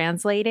was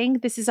translating?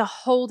 This is a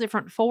whole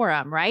different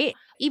forum, right?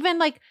 Even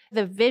like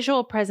the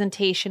visual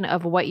presentation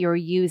of what you're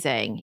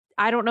using,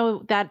 I don't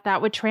know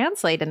that would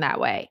translate in that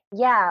way.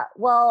 Yeah.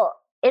 Well,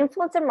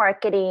 influencer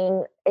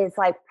marketing is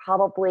like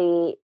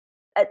probably,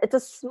 it's a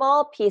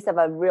small piece of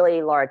a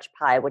really large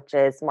pie, which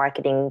is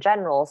marketing in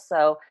general.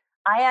 So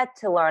I had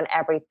to learn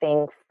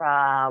everything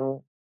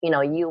from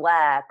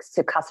UX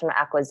to customer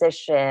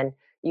acquisition,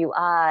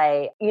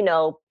 UI,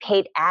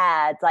 paid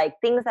ads, like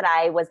things that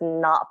I was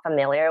not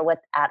familiar with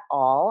at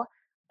all.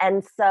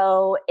 And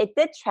so it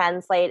did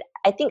translate,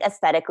 I think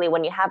aesthetically,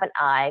 when you have an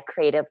eye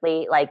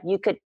creatively, like you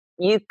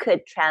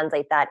could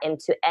translate that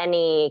into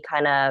any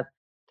kind of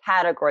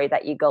category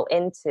that you go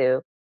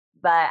into,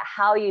 but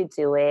how you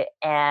do it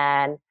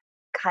and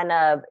kind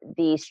of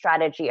the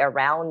strategy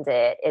around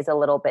it is a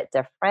little bit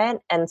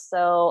different. And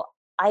so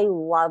I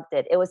loved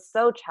it. It was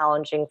so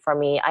challenging for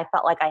me. I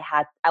felt like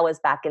I was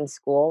back in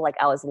school, like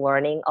I was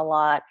learning a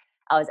lot.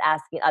 I was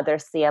asking other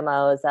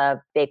CMOs of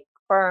big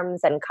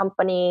firms and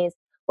companies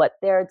what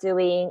they're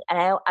doing.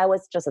 And I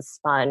was just a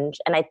sponge.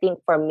 And I think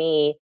for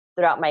me,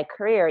 throughout my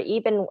career,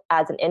 even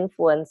as an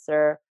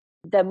influencer,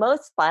 the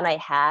most fun I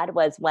had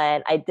was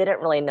when I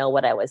didn't really know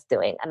what I was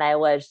doing. And I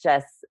was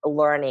just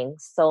learning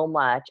so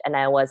much and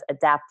I was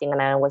adapting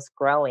and I was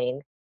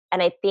growing.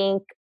 And I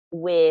think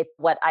with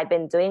what I've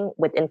been doing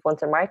with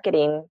influencer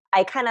marketing,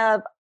 I kind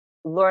of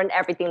learned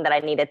everything that I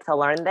needed to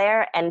learn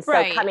there. And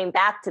so coming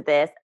back to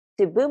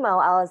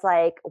Boomo, I was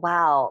like,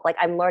 wow, like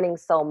I'm learning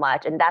so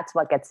much. And that's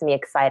what gets me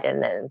excited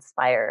and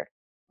inspired.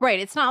 Right.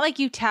 It's not like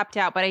you tapped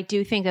out, but I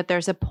do think that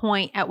there's a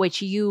point at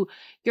which you're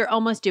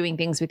almost doing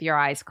things with your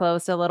eyes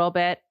closed a little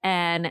bit.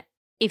 And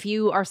if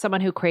you are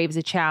someone who craves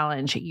a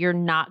challenge, you're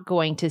not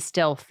going to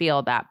still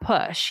feel that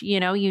push. You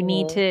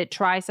need to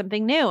try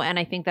something new. And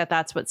I think that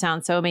that's what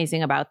sounds so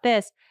amazing about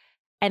this.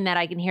 And that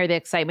I can hear the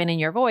excitement in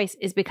your voice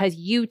is because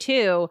you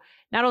too,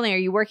 not only are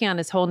you working on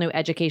this whole new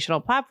educational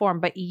platform,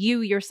 but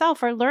you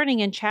yourself are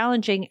learning and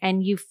challenging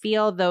and you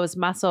feel those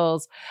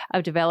muscles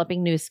of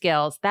developing new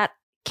skills that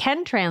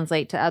can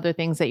translate to other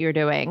things that you're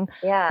doing.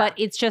 Yeah. But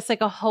it's just like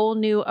a whole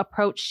new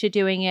approach to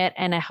doing it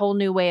and a whole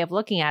new way of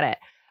looking at it.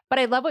 But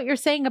I love what you're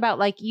saying about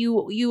like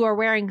you are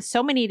wearing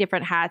so many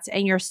different hats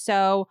and you're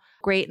so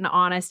great and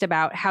honest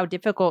about how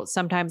difficult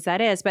sometimes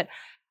that is. But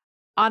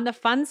On the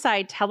fun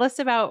side, tell us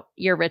about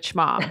your rich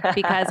mom,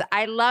 because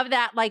I love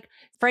that. Like,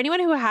 for anyone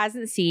who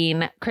hasn't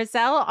seen,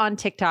 Chriselle on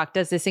TikTok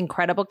does this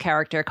incredible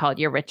character called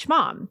Your Rich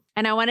Mom.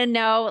 And I want to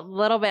know a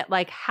little bit,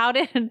 like, how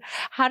did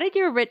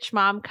your rich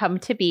mom come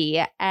to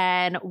be?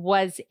 And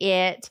was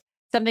it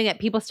something that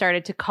people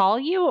started to call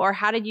you, or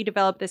how did you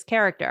develop this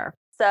character?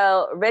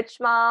 So Rich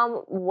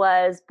Mom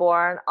was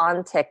born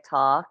on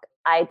TikTok.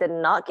 I did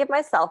not give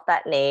myself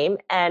that name.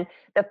 And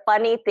the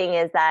funny thing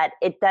is that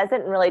it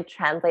doesn't really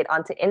translate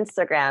onto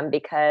Instagram,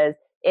 because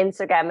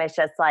Instagram is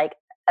just like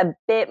a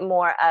bit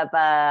more of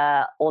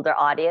a older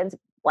audience,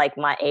 like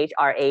my age,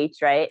 our age,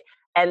 right?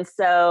 And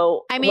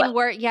so I mean,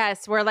 we're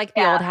like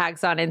the old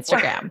hags on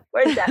Instagram.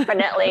 We're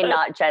definitely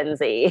not Gen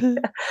Z.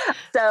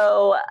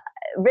 So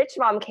Rich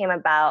Mom came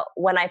about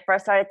when I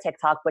first started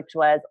TikTok, which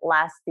was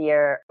last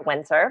year,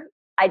 winter.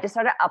 I just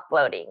started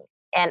uploading.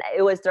 And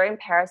it was during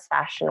Paris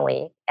Fashion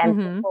Week.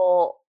 And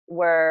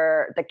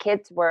the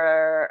kids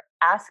were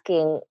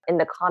asking in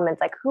the comments,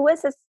 like, who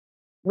is this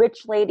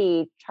rich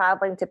lady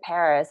traveling to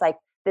Paris? Like,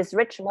 this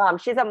rich mom.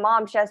 She's a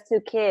mom. She has 2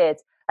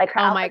 kids. Like, her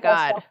outfit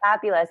was so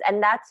fabulous.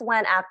 And that's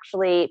when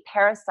actually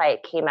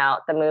Parasite came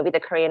out, the movie,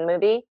 the Korean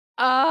movie.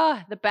 Oh,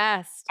 the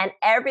best. And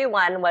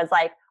everyone was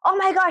like, oh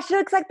my gosh, she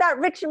looks like that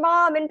rich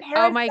mom in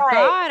Parasite. Oh my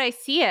God, I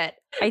see it.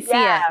 I see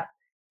it.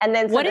 And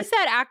then what is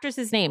that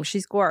actress's name?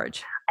 She's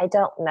gorge. I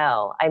don't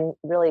know. I'm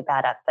really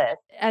bad at this.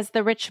 As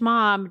the rich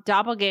mom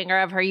doppelganger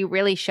of her, you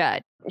really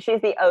should. She's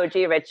the OG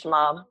rich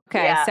mom.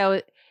 Okay,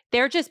 so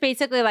they're just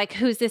basically like,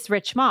 who's this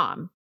rich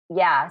mom?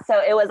 Yeah, so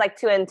it was like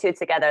 2 and 2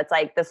 together. It's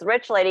like this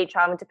rich lady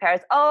traveling to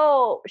Paris.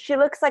 Oh, she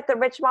looks like the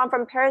rich mom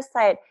from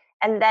Parasite.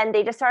 And then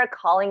they just started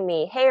calling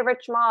me, hey,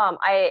 rich mom,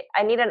 I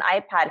need an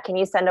iPad. Can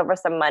you send over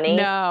some money?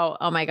 No.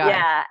 Oh my God.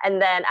 Yeah.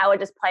 And then I would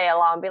just play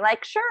along and be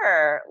like,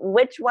 sure,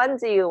 which one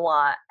do you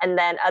want? And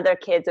then other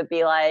kids would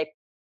be like,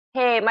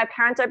 hey, my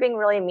parents are being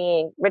really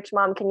mean. Rich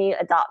mom, can you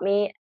adopt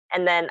me?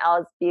 And then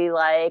I'll be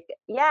like,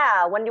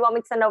 yeah, when do you want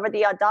me to send over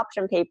the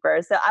adoption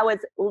papers? So I was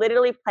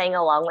literally playing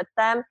along with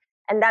them.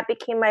 And that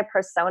became my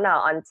persona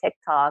on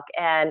TikTok.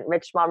 And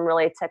Rich Mom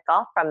really took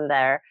off from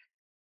there.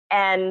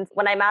 And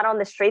when I'm out on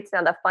the streets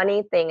now, the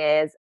funny thing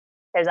is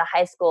there's a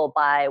high school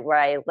by where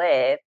I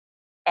live.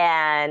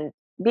 And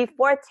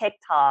before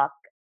TikTok,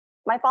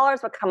 my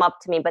followers would come up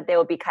to me, but they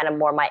would be kind of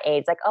more my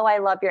age. Like, oh, I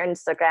love your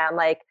Instagram.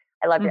 Like,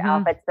 I love your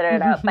outfits. Da, da,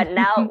 da. But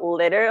now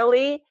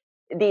literally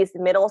these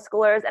middle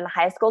schoolers and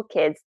high school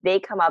kids, they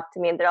come up to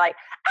me and they're like,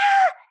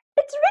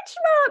 it's Rich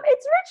Mom.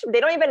 It's Rich. They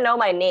don't even know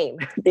my name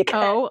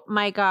because oh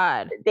my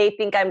God. They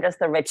think I'm just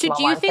a rich mom.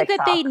 So do you think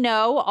TikTok. that they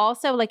know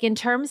also, like, in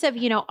terms of,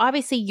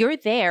 obviously you're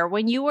there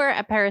when you were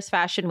at Paris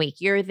Fashion Week,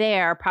 you're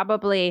there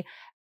probably,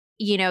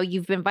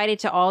 you've been invited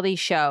to all these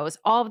shows.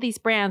 All of these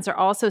brands are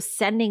also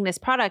sending this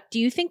product. Do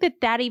you think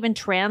that that even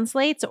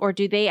translates, or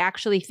do they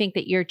actually think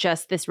that you're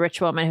just this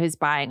rich woman who's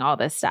buying all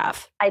this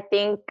stuff? I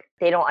think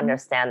they don't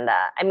understand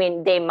that. I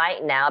mean, they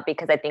might now,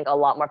 because I think a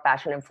lot more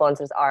fashion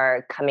influencers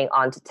are coming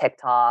onto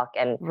TikTok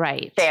and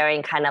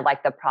sharing kind of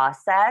like the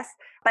process.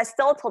 But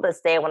still till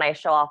this day, when I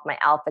show off my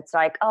outfits,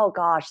 they're like, oh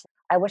gosh,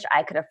 I wish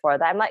I could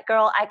afford that. I'm like,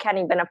 girl, I can't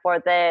even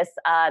afford this.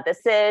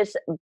 This is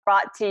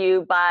brought to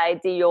you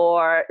by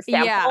Dior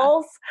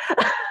samples.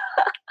 Yeah.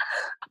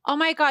 Oh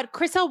my God.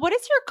 Chriselle, what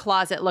does your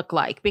closet look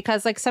like?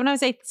 Because like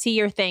sometimes I see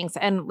your things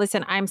and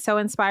listen, I'm so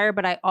inspired,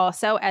 but I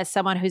also, as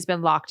someone who's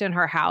been locked in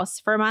her house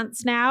for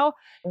months now,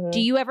 do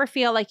you ever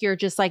feel like you're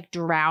just like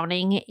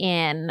drowning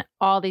in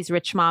all these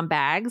rich mom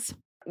bags?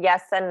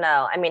 Yes and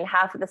no. I mean,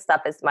 half of the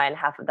stuff is mine,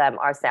 half of them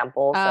are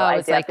samples. So I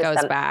it's like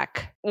goes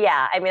back.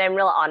 Yeah. I mean, I'm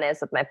real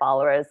honest with my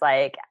followers.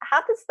 Like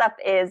half the stuff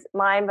is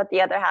mine, but the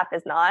other half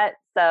is not.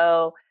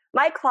 So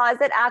my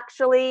closet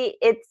actually,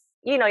 it's,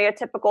 your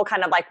typical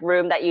kind of like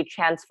room that you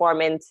transform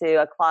into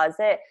a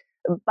closet.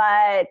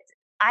 But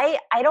I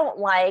don't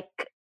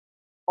like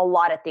a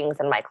lot of things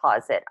in my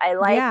closet. I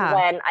like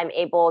when I'm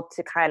able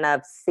to kind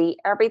of see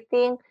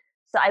everything.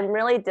 So I'm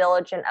really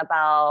diligent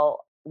about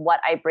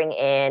what I bring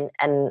in.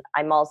 And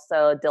I'm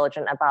also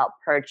diligent about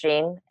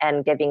purging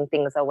and giving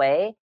things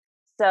away.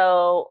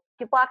 So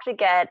people actually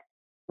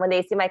when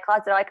they see my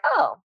closet, they're like,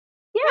 oh,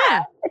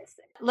 yeah. It's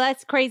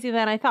less crazy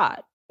than I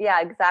thought.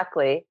 Yeah,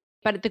 exactly.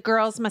 But the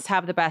girls must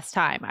have the best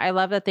time. I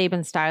love that they've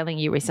been styling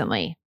you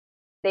recently.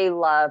 They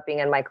love being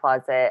in my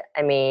closet.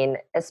 I mean,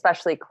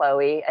 especially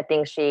Chloe. I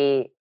think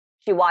she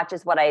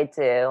watches what I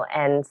do.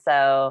 And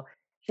so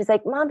she's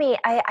like, Mommy,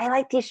 I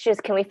like these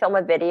shoes. Can we film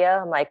a video?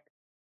 I'm like,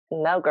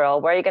 no,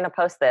 girl, where are you going to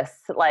post this?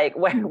 Like,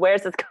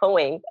 where's this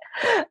going?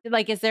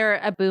 Like, is there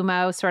a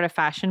Boomo sort of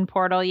fashion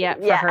portal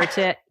yet for her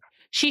to...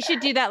 She should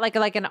do that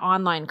like an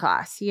online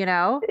class,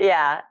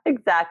 Yeah,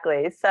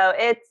 exactly. So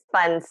it's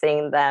fun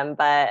seeing them.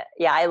 But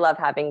yeah, I love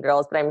having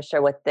girls, but I'm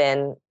sure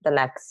within the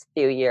next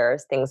few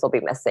years, things will be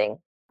missing.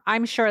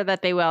 I'm sure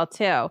that they will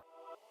too.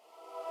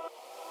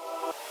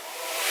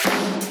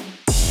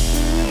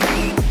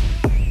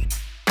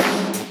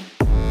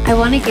 I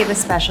want to give a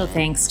special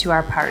thanks to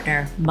our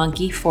partner,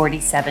 Monkey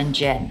 47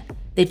 Gin,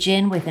 the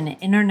gin with an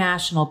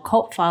international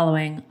cult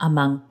following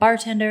among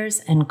bartenders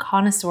and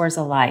connoisseurs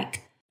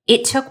alike.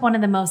 It took one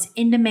of the most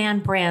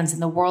in-demand brands in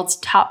the world's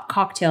top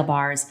cocktail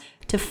bars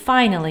to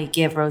finally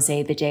give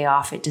rosé the day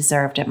off it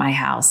deserved at my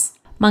house.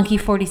 Monkey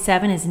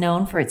 47 is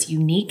known for its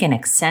unique and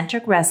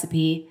eccentric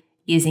recipe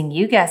using,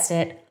 you guessed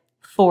it,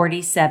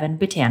 47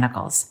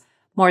 botanicals,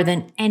 more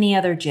than any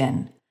other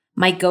gin.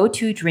 My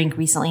go-to drink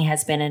recently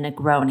has been a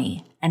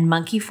Negroni, and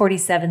Monkey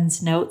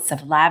 47's notes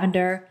of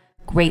lavender,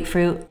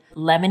 grapefruit,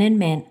 lemon, and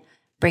mint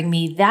bring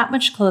me that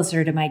much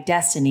closer to my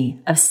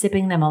destiny of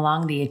sipping them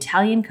along the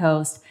Italian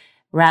coast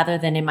rather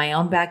than in my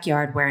own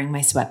backyard wearing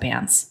my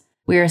sweatpants.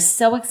 We are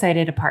so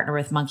excited to partner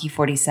with Monkey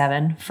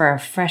 47 for a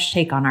fresh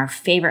take on our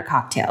favorite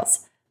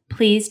cocktails.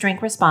 Please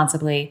drink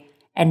responsibly,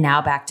 and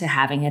now back to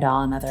having it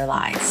all in other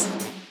lies.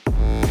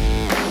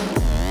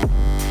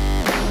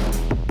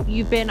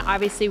 You've been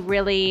obviously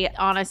really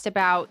honest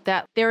about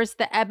that. There's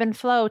the ebb and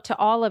flow to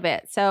all of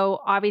it. So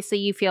obviously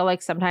you feel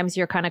like sometimes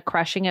you're kind of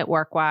crushing it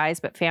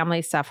work-wise, but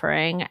family's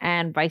suffering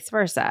and vice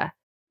versa.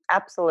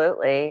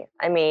 Absolutely.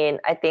 I mean,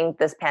 I think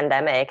this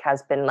pandemic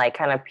has been like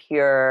kind of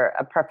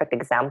a perfect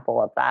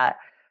example of that.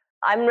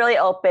 I'm really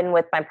open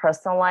with my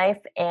personal life,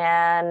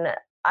 and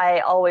I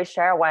always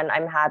share when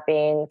I'm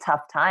having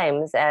tough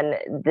times. And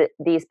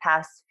these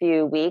past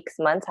few weeks,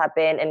 months have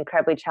been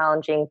incredibly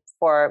challenging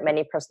for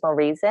many personal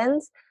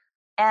reasons.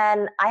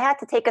 And I had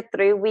to take a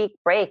 3-week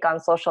break on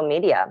social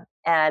media.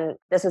 And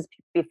this was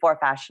before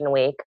Fashion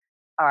Week,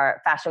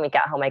 or Fashion Week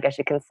at home, I guess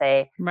you can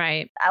say.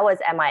 Right. I was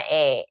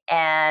MIA.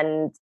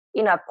 And,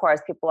 of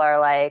course, people are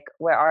like,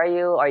 where are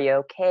you? Are you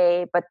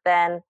okay? But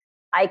then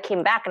I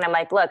came back and I'm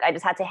like, look, I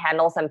just had to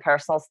handle some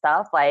personal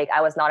stuff. Like,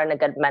 I was not in a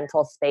good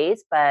mental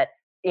space, but,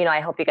 I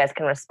hope you guys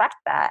can respect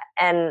that.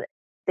 And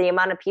the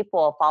amount of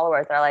people,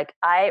 followers, are like,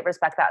 I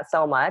respect that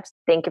so much.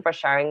 Thank you for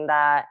sharing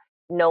that.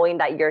 Knowing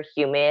that you're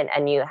human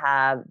and you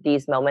have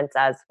these moments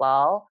as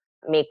well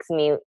makes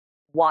me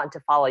want to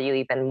follow you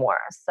even more.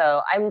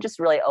 So I'm just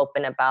really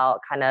open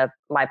about kind of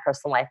my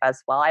personal life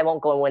as well. I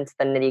won't go into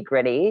the nitty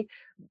gritty,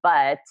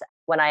 but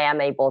when I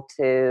am able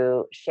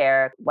to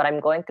share what I'm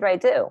going through, I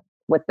do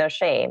with no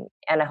shame.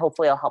 And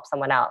hopefully it'll help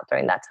someone out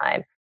during that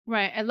time.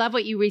 Right. I love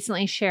what you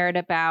recently shared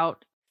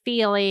about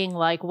feeling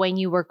like when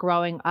you were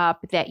growing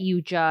up that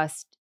you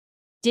just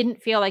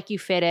didn't feel like you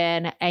fit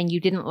in and you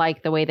didn't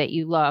like the way that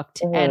you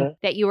looked, and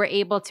that you were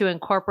able to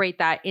incorporate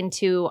that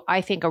into,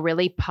 I think, a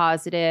really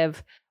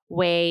positive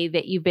way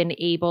that you've been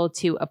able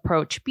to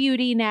approach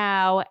beauty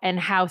now, and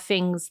how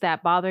things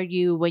that bothered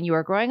you when you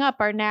were growing up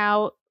are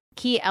now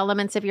key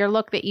elements of your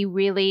look that you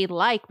really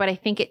like. But I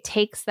think it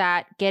takes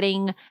that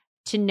getting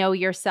to know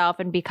yourself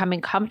and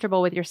becoming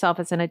comfortable with yourself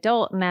as an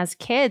adult. And as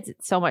kids,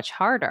 it's so much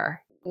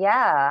harder.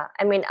 Yeah.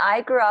 I mean, I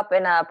grew up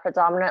in a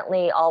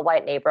predominantly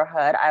all-white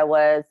neighborhood.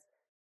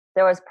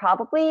 There was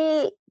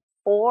probably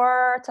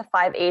 4 to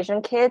 5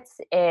 Asian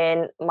kids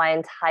in my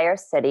entire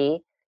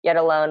city, yet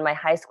alone my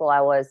high school,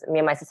 me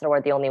and my sister were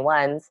the only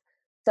ones.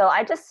 So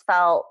I just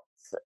felt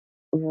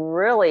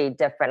really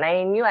different.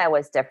 I knew I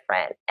was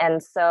different.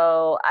 And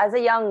so as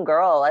a young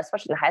girl,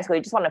 especially in high school,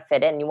 you just want to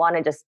fit in. You want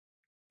to just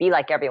be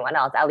like everyone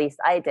else. At least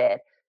I did.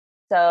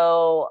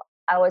 So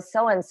I was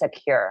so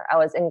insecure. I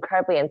was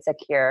incredibly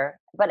insecure.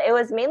 But it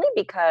was mainly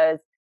because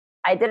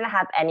I didn't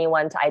have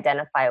anyone to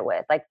identify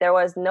with. Like, there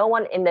was no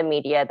one in the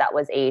media that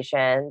was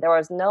Asian. There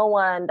was no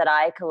one that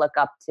I could look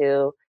up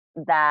to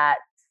that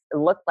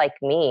looked like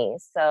me.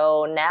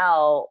 So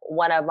now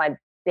one of my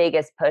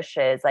biggest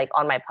pushes, like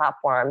on my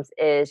platforms,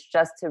 is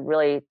just to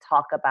really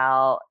talk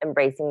about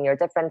embracing your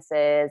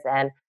differences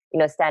and,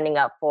 standing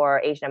up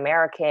for Asian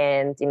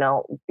Americans,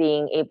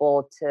 being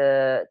able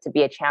to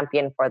be a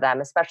champion for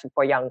them, especially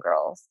for young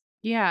girls.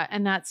 Yeah.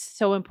 And that's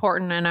so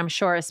important. And I'm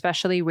sure,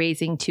 especially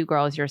raising 2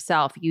 girls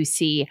yourself, you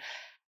see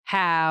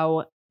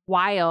how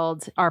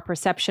wild our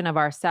perception of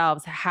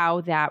ourselves, how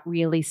that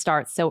really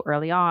starts so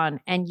early on.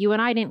 And you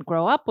and I didn't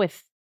grow up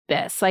with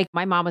this. Like,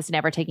 my mom was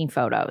never taking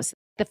photos.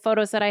 The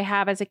photos that I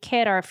have as a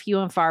kid are few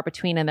and far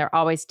between, and they're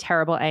always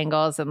terrible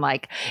angles. And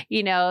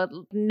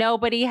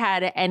nobody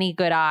had any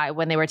good eye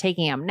when they were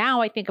taking them.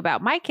 Now I think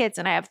about my kids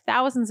and I have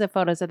thousands of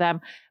photos of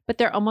them, but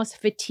they're almost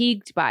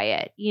fatigued by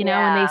it, and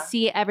they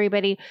see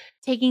everybody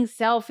taking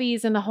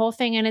selfies and the whole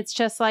thing. And it's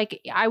just like,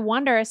 I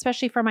wonder,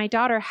 especially for my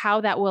daughter, how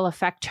that will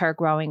affect her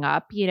growing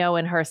up,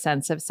 in her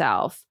sense of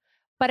self.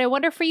 But I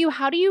wonder for you,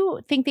 how do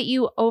you think that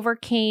you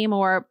overcame,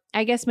 or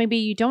I guess maybe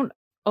you don't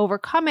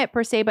overcome it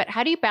per se, but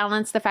how do you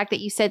balance the fact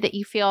that you said that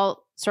you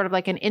feel sort of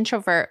like an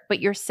introvert, but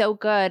you're so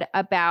good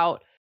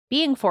about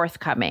being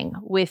forthcoming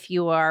with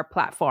your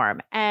platform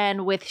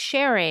and with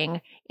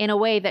sharing in a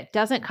way that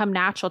doesn't come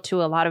natural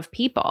to a lot of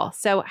people?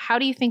 So how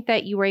do you think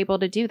that you were able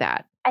to do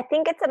that? I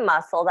think it's a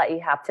muscle that you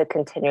have to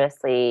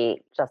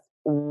continuously just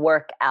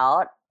work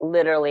out,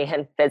 literally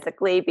and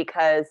physically,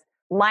 because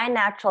my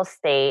natural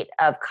state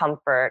of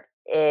comfort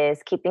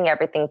is keeping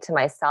everything to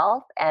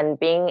myself and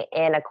being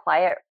in a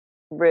quiet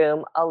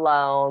room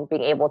alone,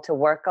 being able to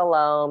work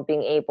alone,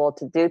 being able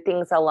to do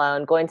things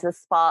alone, going to the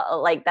spa.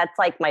 Like, that's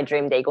like my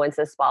dream day, going to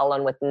the spa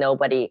alone with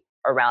nobody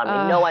around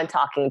me, no one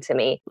talking to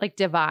me. Like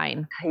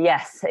divine.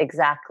 Yes,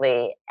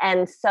 exactly.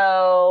 And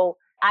so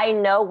I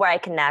know where I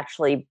can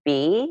naturally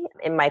be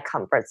in my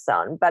comfort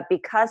zone. But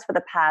because for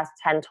the past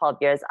 10, 12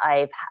 years,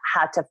 I've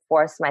had to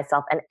force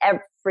myself, and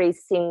every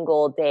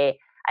single day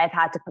I've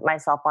had to put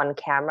myself on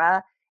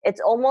camera, it's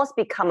almost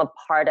become a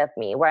part of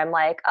me where I'm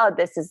like, oh,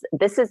 this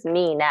is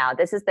me now.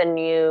 This is the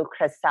new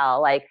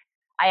Chriselle. Like,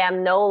 I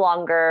am no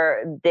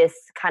longer this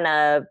kind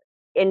of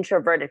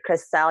introverted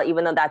Chriselle,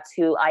 even though that's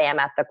who I am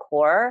at the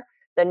core.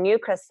 The new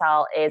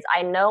Chriselle is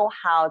I know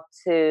how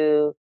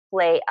to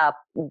play up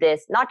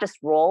this, not just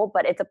role,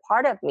 but it's a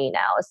part of me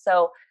now.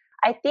 So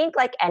I think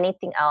like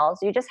anything else,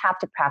 you just have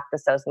to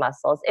practice those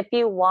muscles. If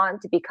you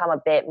want to become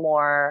a bit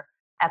more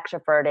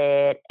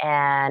extroverted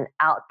and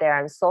out there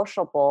and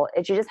sociable,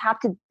 you just have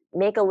to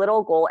make a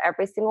little goal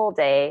every single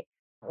day,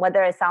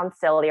 whether it sounds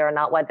silly or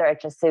not, whether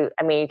it just,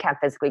 I mean, you can't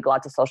physically go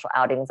out to social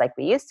outings like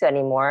we used to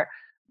anymore,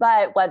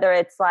 but whether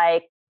it's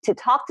like to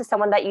talk to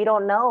someone that you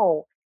don't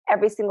know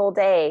every single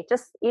day,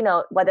 just,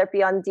 whether it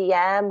be on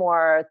DM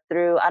or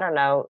through, I don't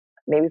know,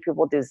 maybe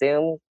people do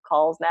Zoom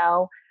calls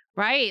now.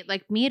 Right.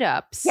 Like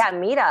meetups. Yeah,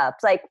 meetups.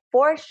 Like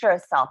force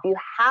yourself. You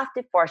have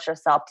to force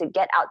yourself to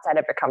get outside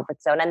of your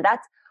comfort zone. And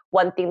that's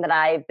one thing that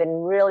I've been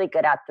really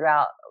good at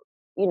throughout,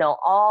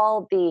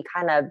 all the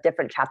kind of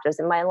different chapters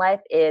in my life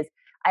is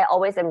I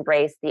always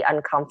embrace the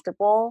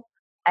uncomfortable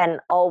and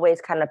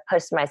always kind of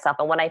push myself.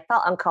 And when I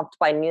felt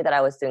uncomfortable, I knew that I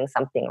was doing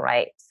something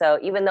right. So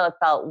even though it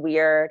felt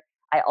weird,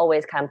 I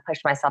always kind of push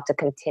myself to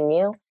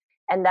continue.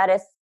 And that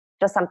is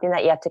just something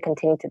that you have to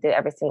continue to do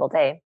every single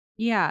day.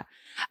 Yeah.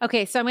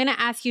 Okay. So I'm going to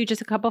ask you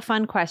just a couple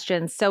fun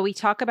questions. So we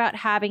talk about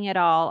having it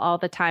all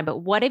the time, but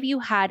what have you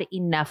had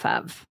enough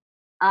of?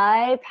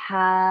 I've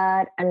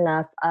had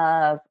enough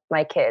of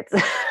my kids.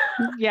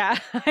 Yeah,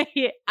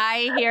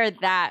 I hear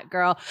that,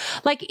 girl.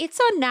 Like, it's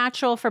so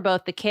natural for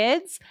both the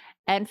kids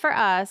and for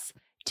us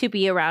to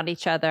be around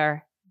each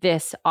other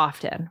this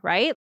often,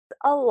 right?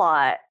 A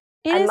lot.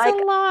 It is a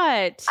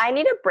lot. I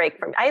need a break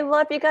from, I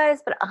love you guys,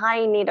 but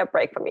I need a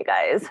break from you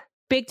guys.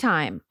 Big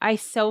time. I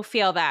so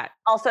feel that.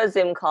 Also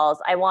Zoom calls.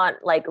 I want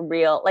like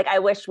real, like I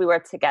wish we were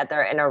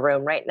together in a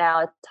room right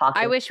now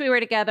talking. I wish we were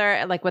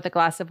together like with a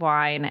glass of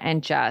wine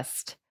and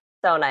just.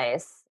 So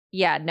nice.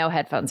 Yeah, no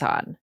headphones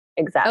on.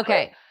 Exactly.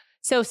 Okay.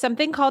 So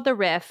something called the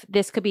Riff.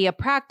 This could be a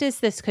practice.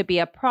 This could be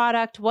a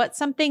product. What's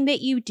something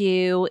that you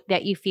do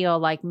that you feel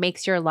like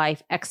makes your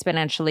life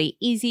exponentially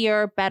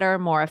easier, better,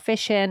 more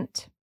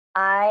efficient?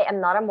 I am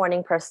not a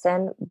morning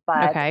person,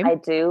 but I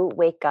do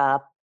wake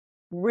up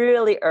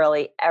really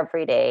early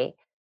every day.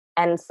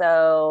 And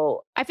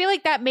so I feel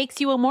like that makes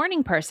you a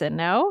morning person,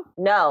 no?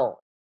 No,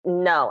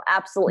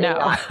 absolutely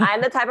not.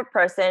 I'm the type of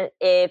person,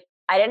 if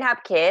I didn't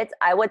have kids,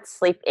 I would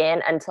sleep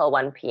in until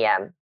 1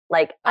 p.m.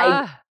 Like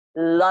I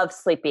love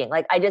sleeping.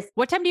 Like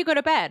What time do you go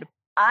to bed?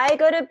 I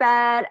go to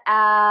bed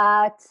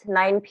at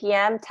 9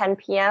 p.m., 10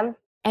 p.m.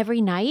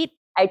 Every night?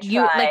 I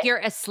try. You're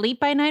asleep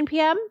by 9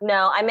 p.m.?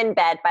 No, I'm in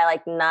bed by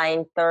like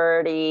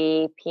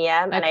 9:30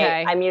 p.m. And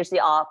I'm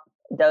usually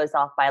doze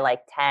off by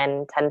like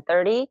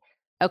 10:30.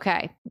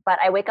 Okay. But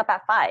I wake up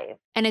at 5.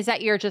 And is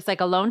that your just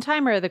like alone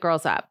time or are the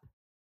girls up?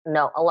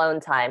 No, alone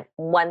time,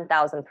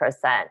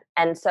 1000%.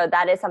 And so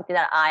that is something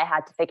that I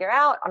had to figure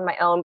out on my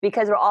own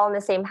because we're all in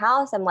the same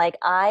house. I'm like,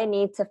 I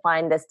need to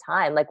find this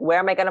time. Like, where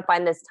am I going to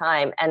find this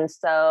time? And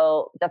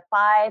so the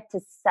 5 to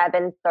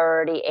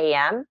 7:30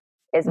 a.m.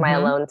 is my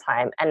alone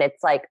time. And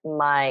it's like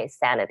my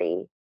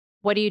sanity.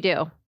 What do you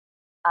do?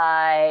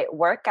 I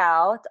work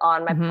out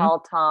on my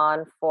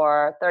Peloton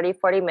for 30,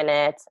 40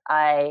 minutes.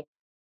 I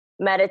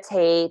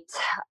meditate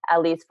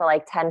at least for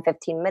like 10,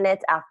 15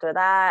 minutes. After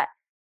that,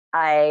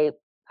 I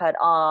put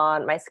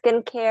on my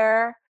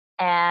skincare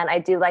and I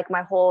do like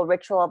my whole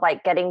ritual of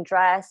like getting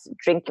dressed,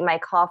 drinking my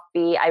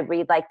coffee. I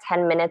read like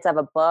 10 minutes of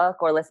a book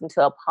or listen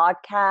to a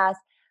podcast.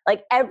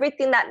 Like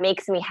everything that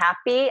makes me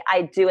happy,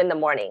 I do in the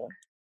morning.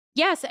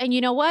 Yes. And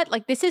you know what?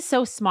 Like, this is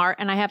so smart.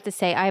 And I have to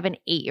say, I have an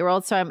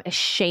 8-year-old, so I'm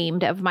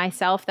ashamed of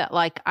myself that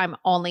like I'm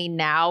only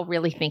now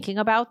really thinking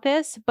about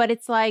this. But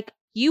it's like,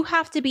 you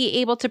have to be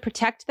able to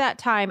protect that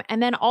time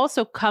and then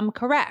also come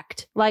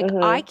correct. Like,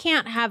 I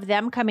can't have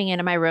them coming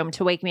into my room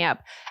to wake me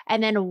up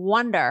and then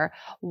wonder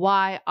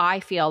why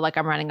I feel like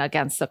I'm running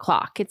against the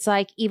clock. It's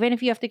like, even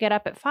if you have to get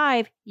up at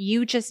 5,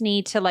 you just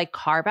need to like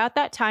carve out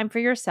that time for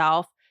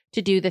yourself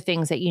to do the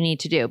things that you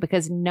need to do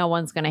because no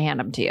one's going to hand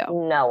them to you.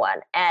 No one.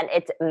 And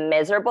it's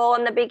miserable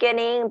in the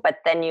beginning, but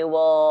then you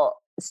will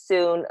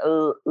soon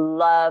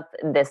love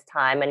this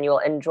time and you'll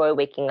enjoy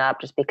waking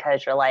up just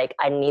because you're like,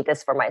 I need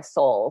this for my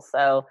soul.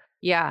 So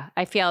yeah,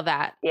 I feel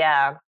that.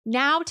 Yeah.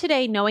 Now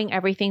today, knowing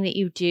everything that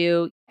you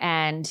do,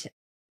 and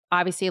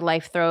obviously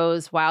life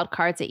throws wild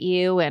cards at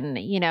you, and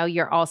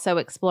you're also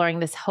exploring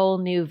this whole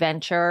new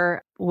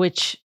venture,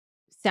 which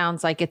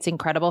sounds like it's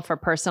incredible for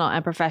personal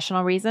and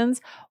professional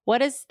reasons. What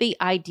does the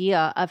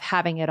idea of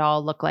having it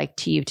all look like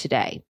to you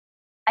today?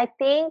 I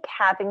think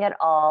having it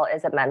all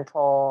is a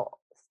mental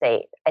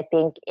state. I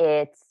think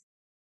it's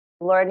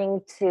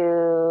learning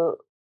to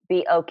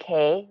be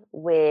okay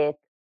with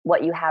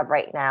what you have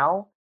right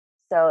now.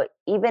 So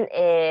even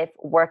if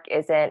work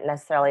isn't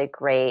necessarily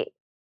great,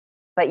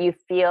 but you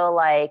feel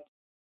like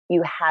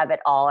you have it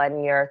all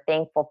and you're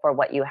thankful for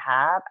what you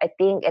have. I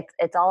think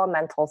it's all a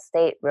mental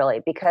state,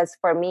 really, because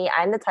for me,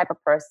 I'm the type of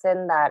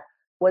person that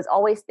was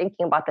always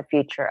thinking about the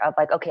future of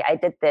like, okay, I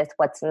did this,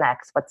 what's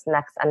next,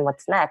 and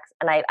what's next.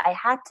 And I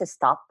had to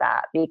stop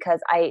that because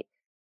I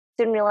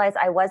soon realized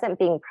I wasn't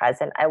being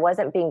present. I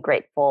wasn't being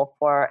grateful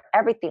for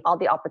everything, all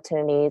the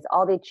opportunities,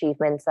 all the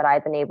achievements that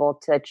I've been able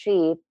to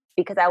achieve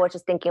because I was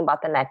just thinking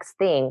about the next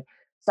thing.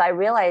 So I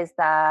realized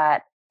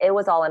that it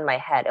was all in my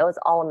head. It was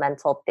all a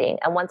mental thing.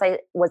 And once I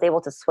was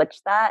able to switch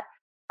that,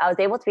 I was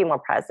able to be more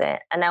present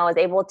and I was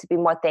able to be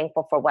more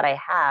thankful for what I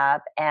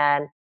have.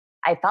 And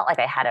I felt like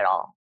I had it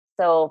all.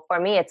 So for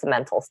me, it's a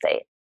mental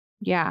state.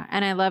 Yeah.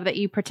 And I love that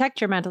you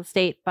protect your mental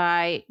state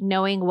by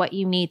knowing what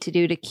you need to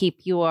do to keep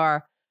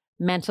your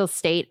mental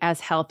state as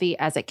healthy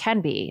as it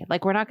can be.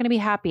 Like we're not going to be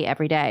happy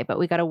every day, but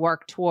we got to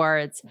work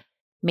towards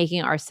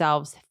making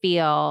ourselves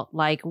feel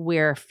like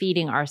we're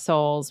feeding our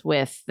souls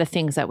with the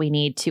things that we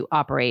need to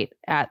operate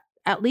at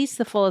least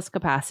the fullest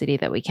capacity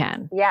that we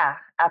can. Yeah,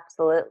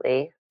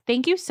 absolutely.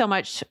 Thank you so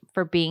much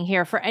for being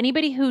here. For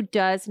anybody who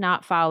does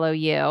not follow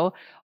you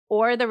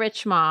or The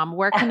Rich Mom,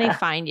 where can they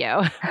find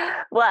you?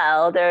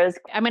 Well,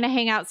 I'm going to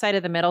hang outside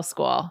of the middle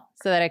school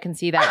so that I can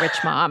see that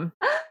Rich Mom.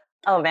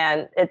 Oh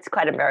man, it's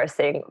quite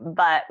embarrassing.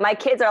 But my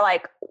kids are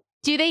like,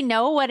 do they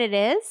know what it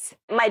is?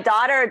 My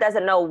daughter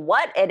doesn't know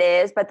what it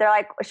is, but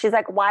she's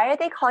like, why are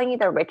they calling you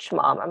the Rich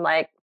Mom? I'm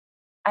like,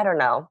 I don't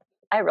know.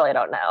 I really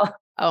don't know.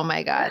 Oh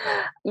my God.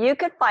 You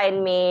could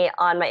find me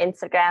on my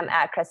Instagram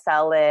at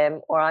Cryselle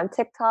Lim or on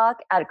TikTok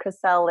at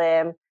Cryselle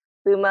Lim.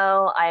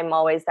 Bumo, I'm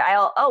always there.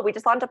 We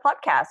just launched a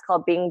podcast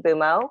called Being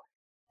Bumo.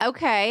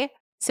 Okay.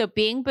 So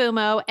Being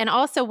Bumo. And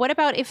also, what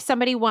about if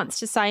somebody wants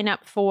to sign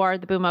up for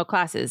the Bumo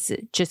classes?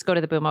 Just go to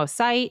the Bumo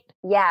site?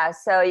 Yeah.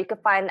 So you can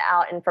find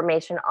out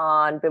information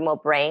on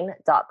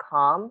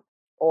bumobrain.com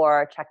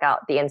or check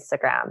out the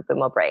Instagram,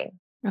 bumobrain.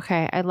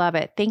 Okay. I love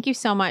it. Thank you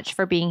so much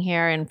for being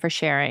here and for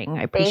sharing.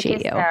 I appreciate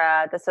you. Thank you,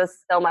 Sarah. This was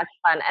so much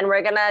fun. And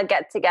we're going to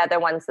get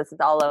together once this is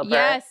all over.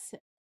 Yes.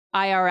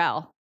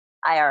 IRL.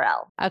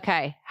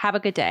 Okay. Have a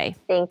good day.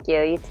 Thank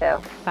you. You too.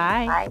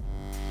 Bye. Bye.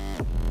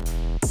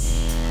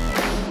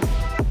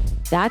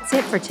 That's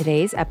it for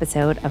today's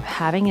episode of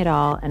Having It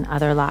All and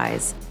Other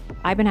Lies.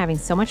 I've been having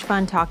so much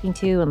fun talking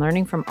to and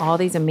learning from all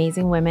these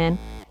amazing women,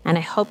 and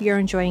I hope you're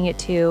enjoying it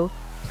too.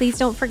 Please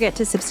don't forget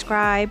to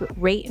subscribe,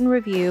 rate and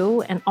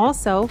review, and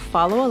also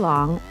follow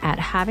along at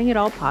Having It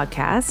All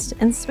Podcast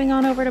and swing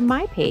on over to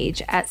my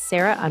page at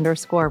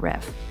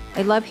Sarah_Riff.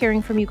 I love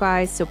hearing from you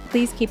guys, so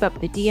please keep up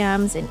the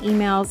DMs and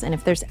emails, and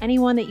if there's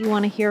anyone that you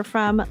want to hear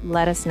from,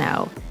 let us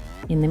know.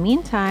 In the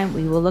meantime,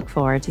 we will look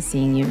forward to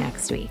seeing you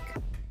next week.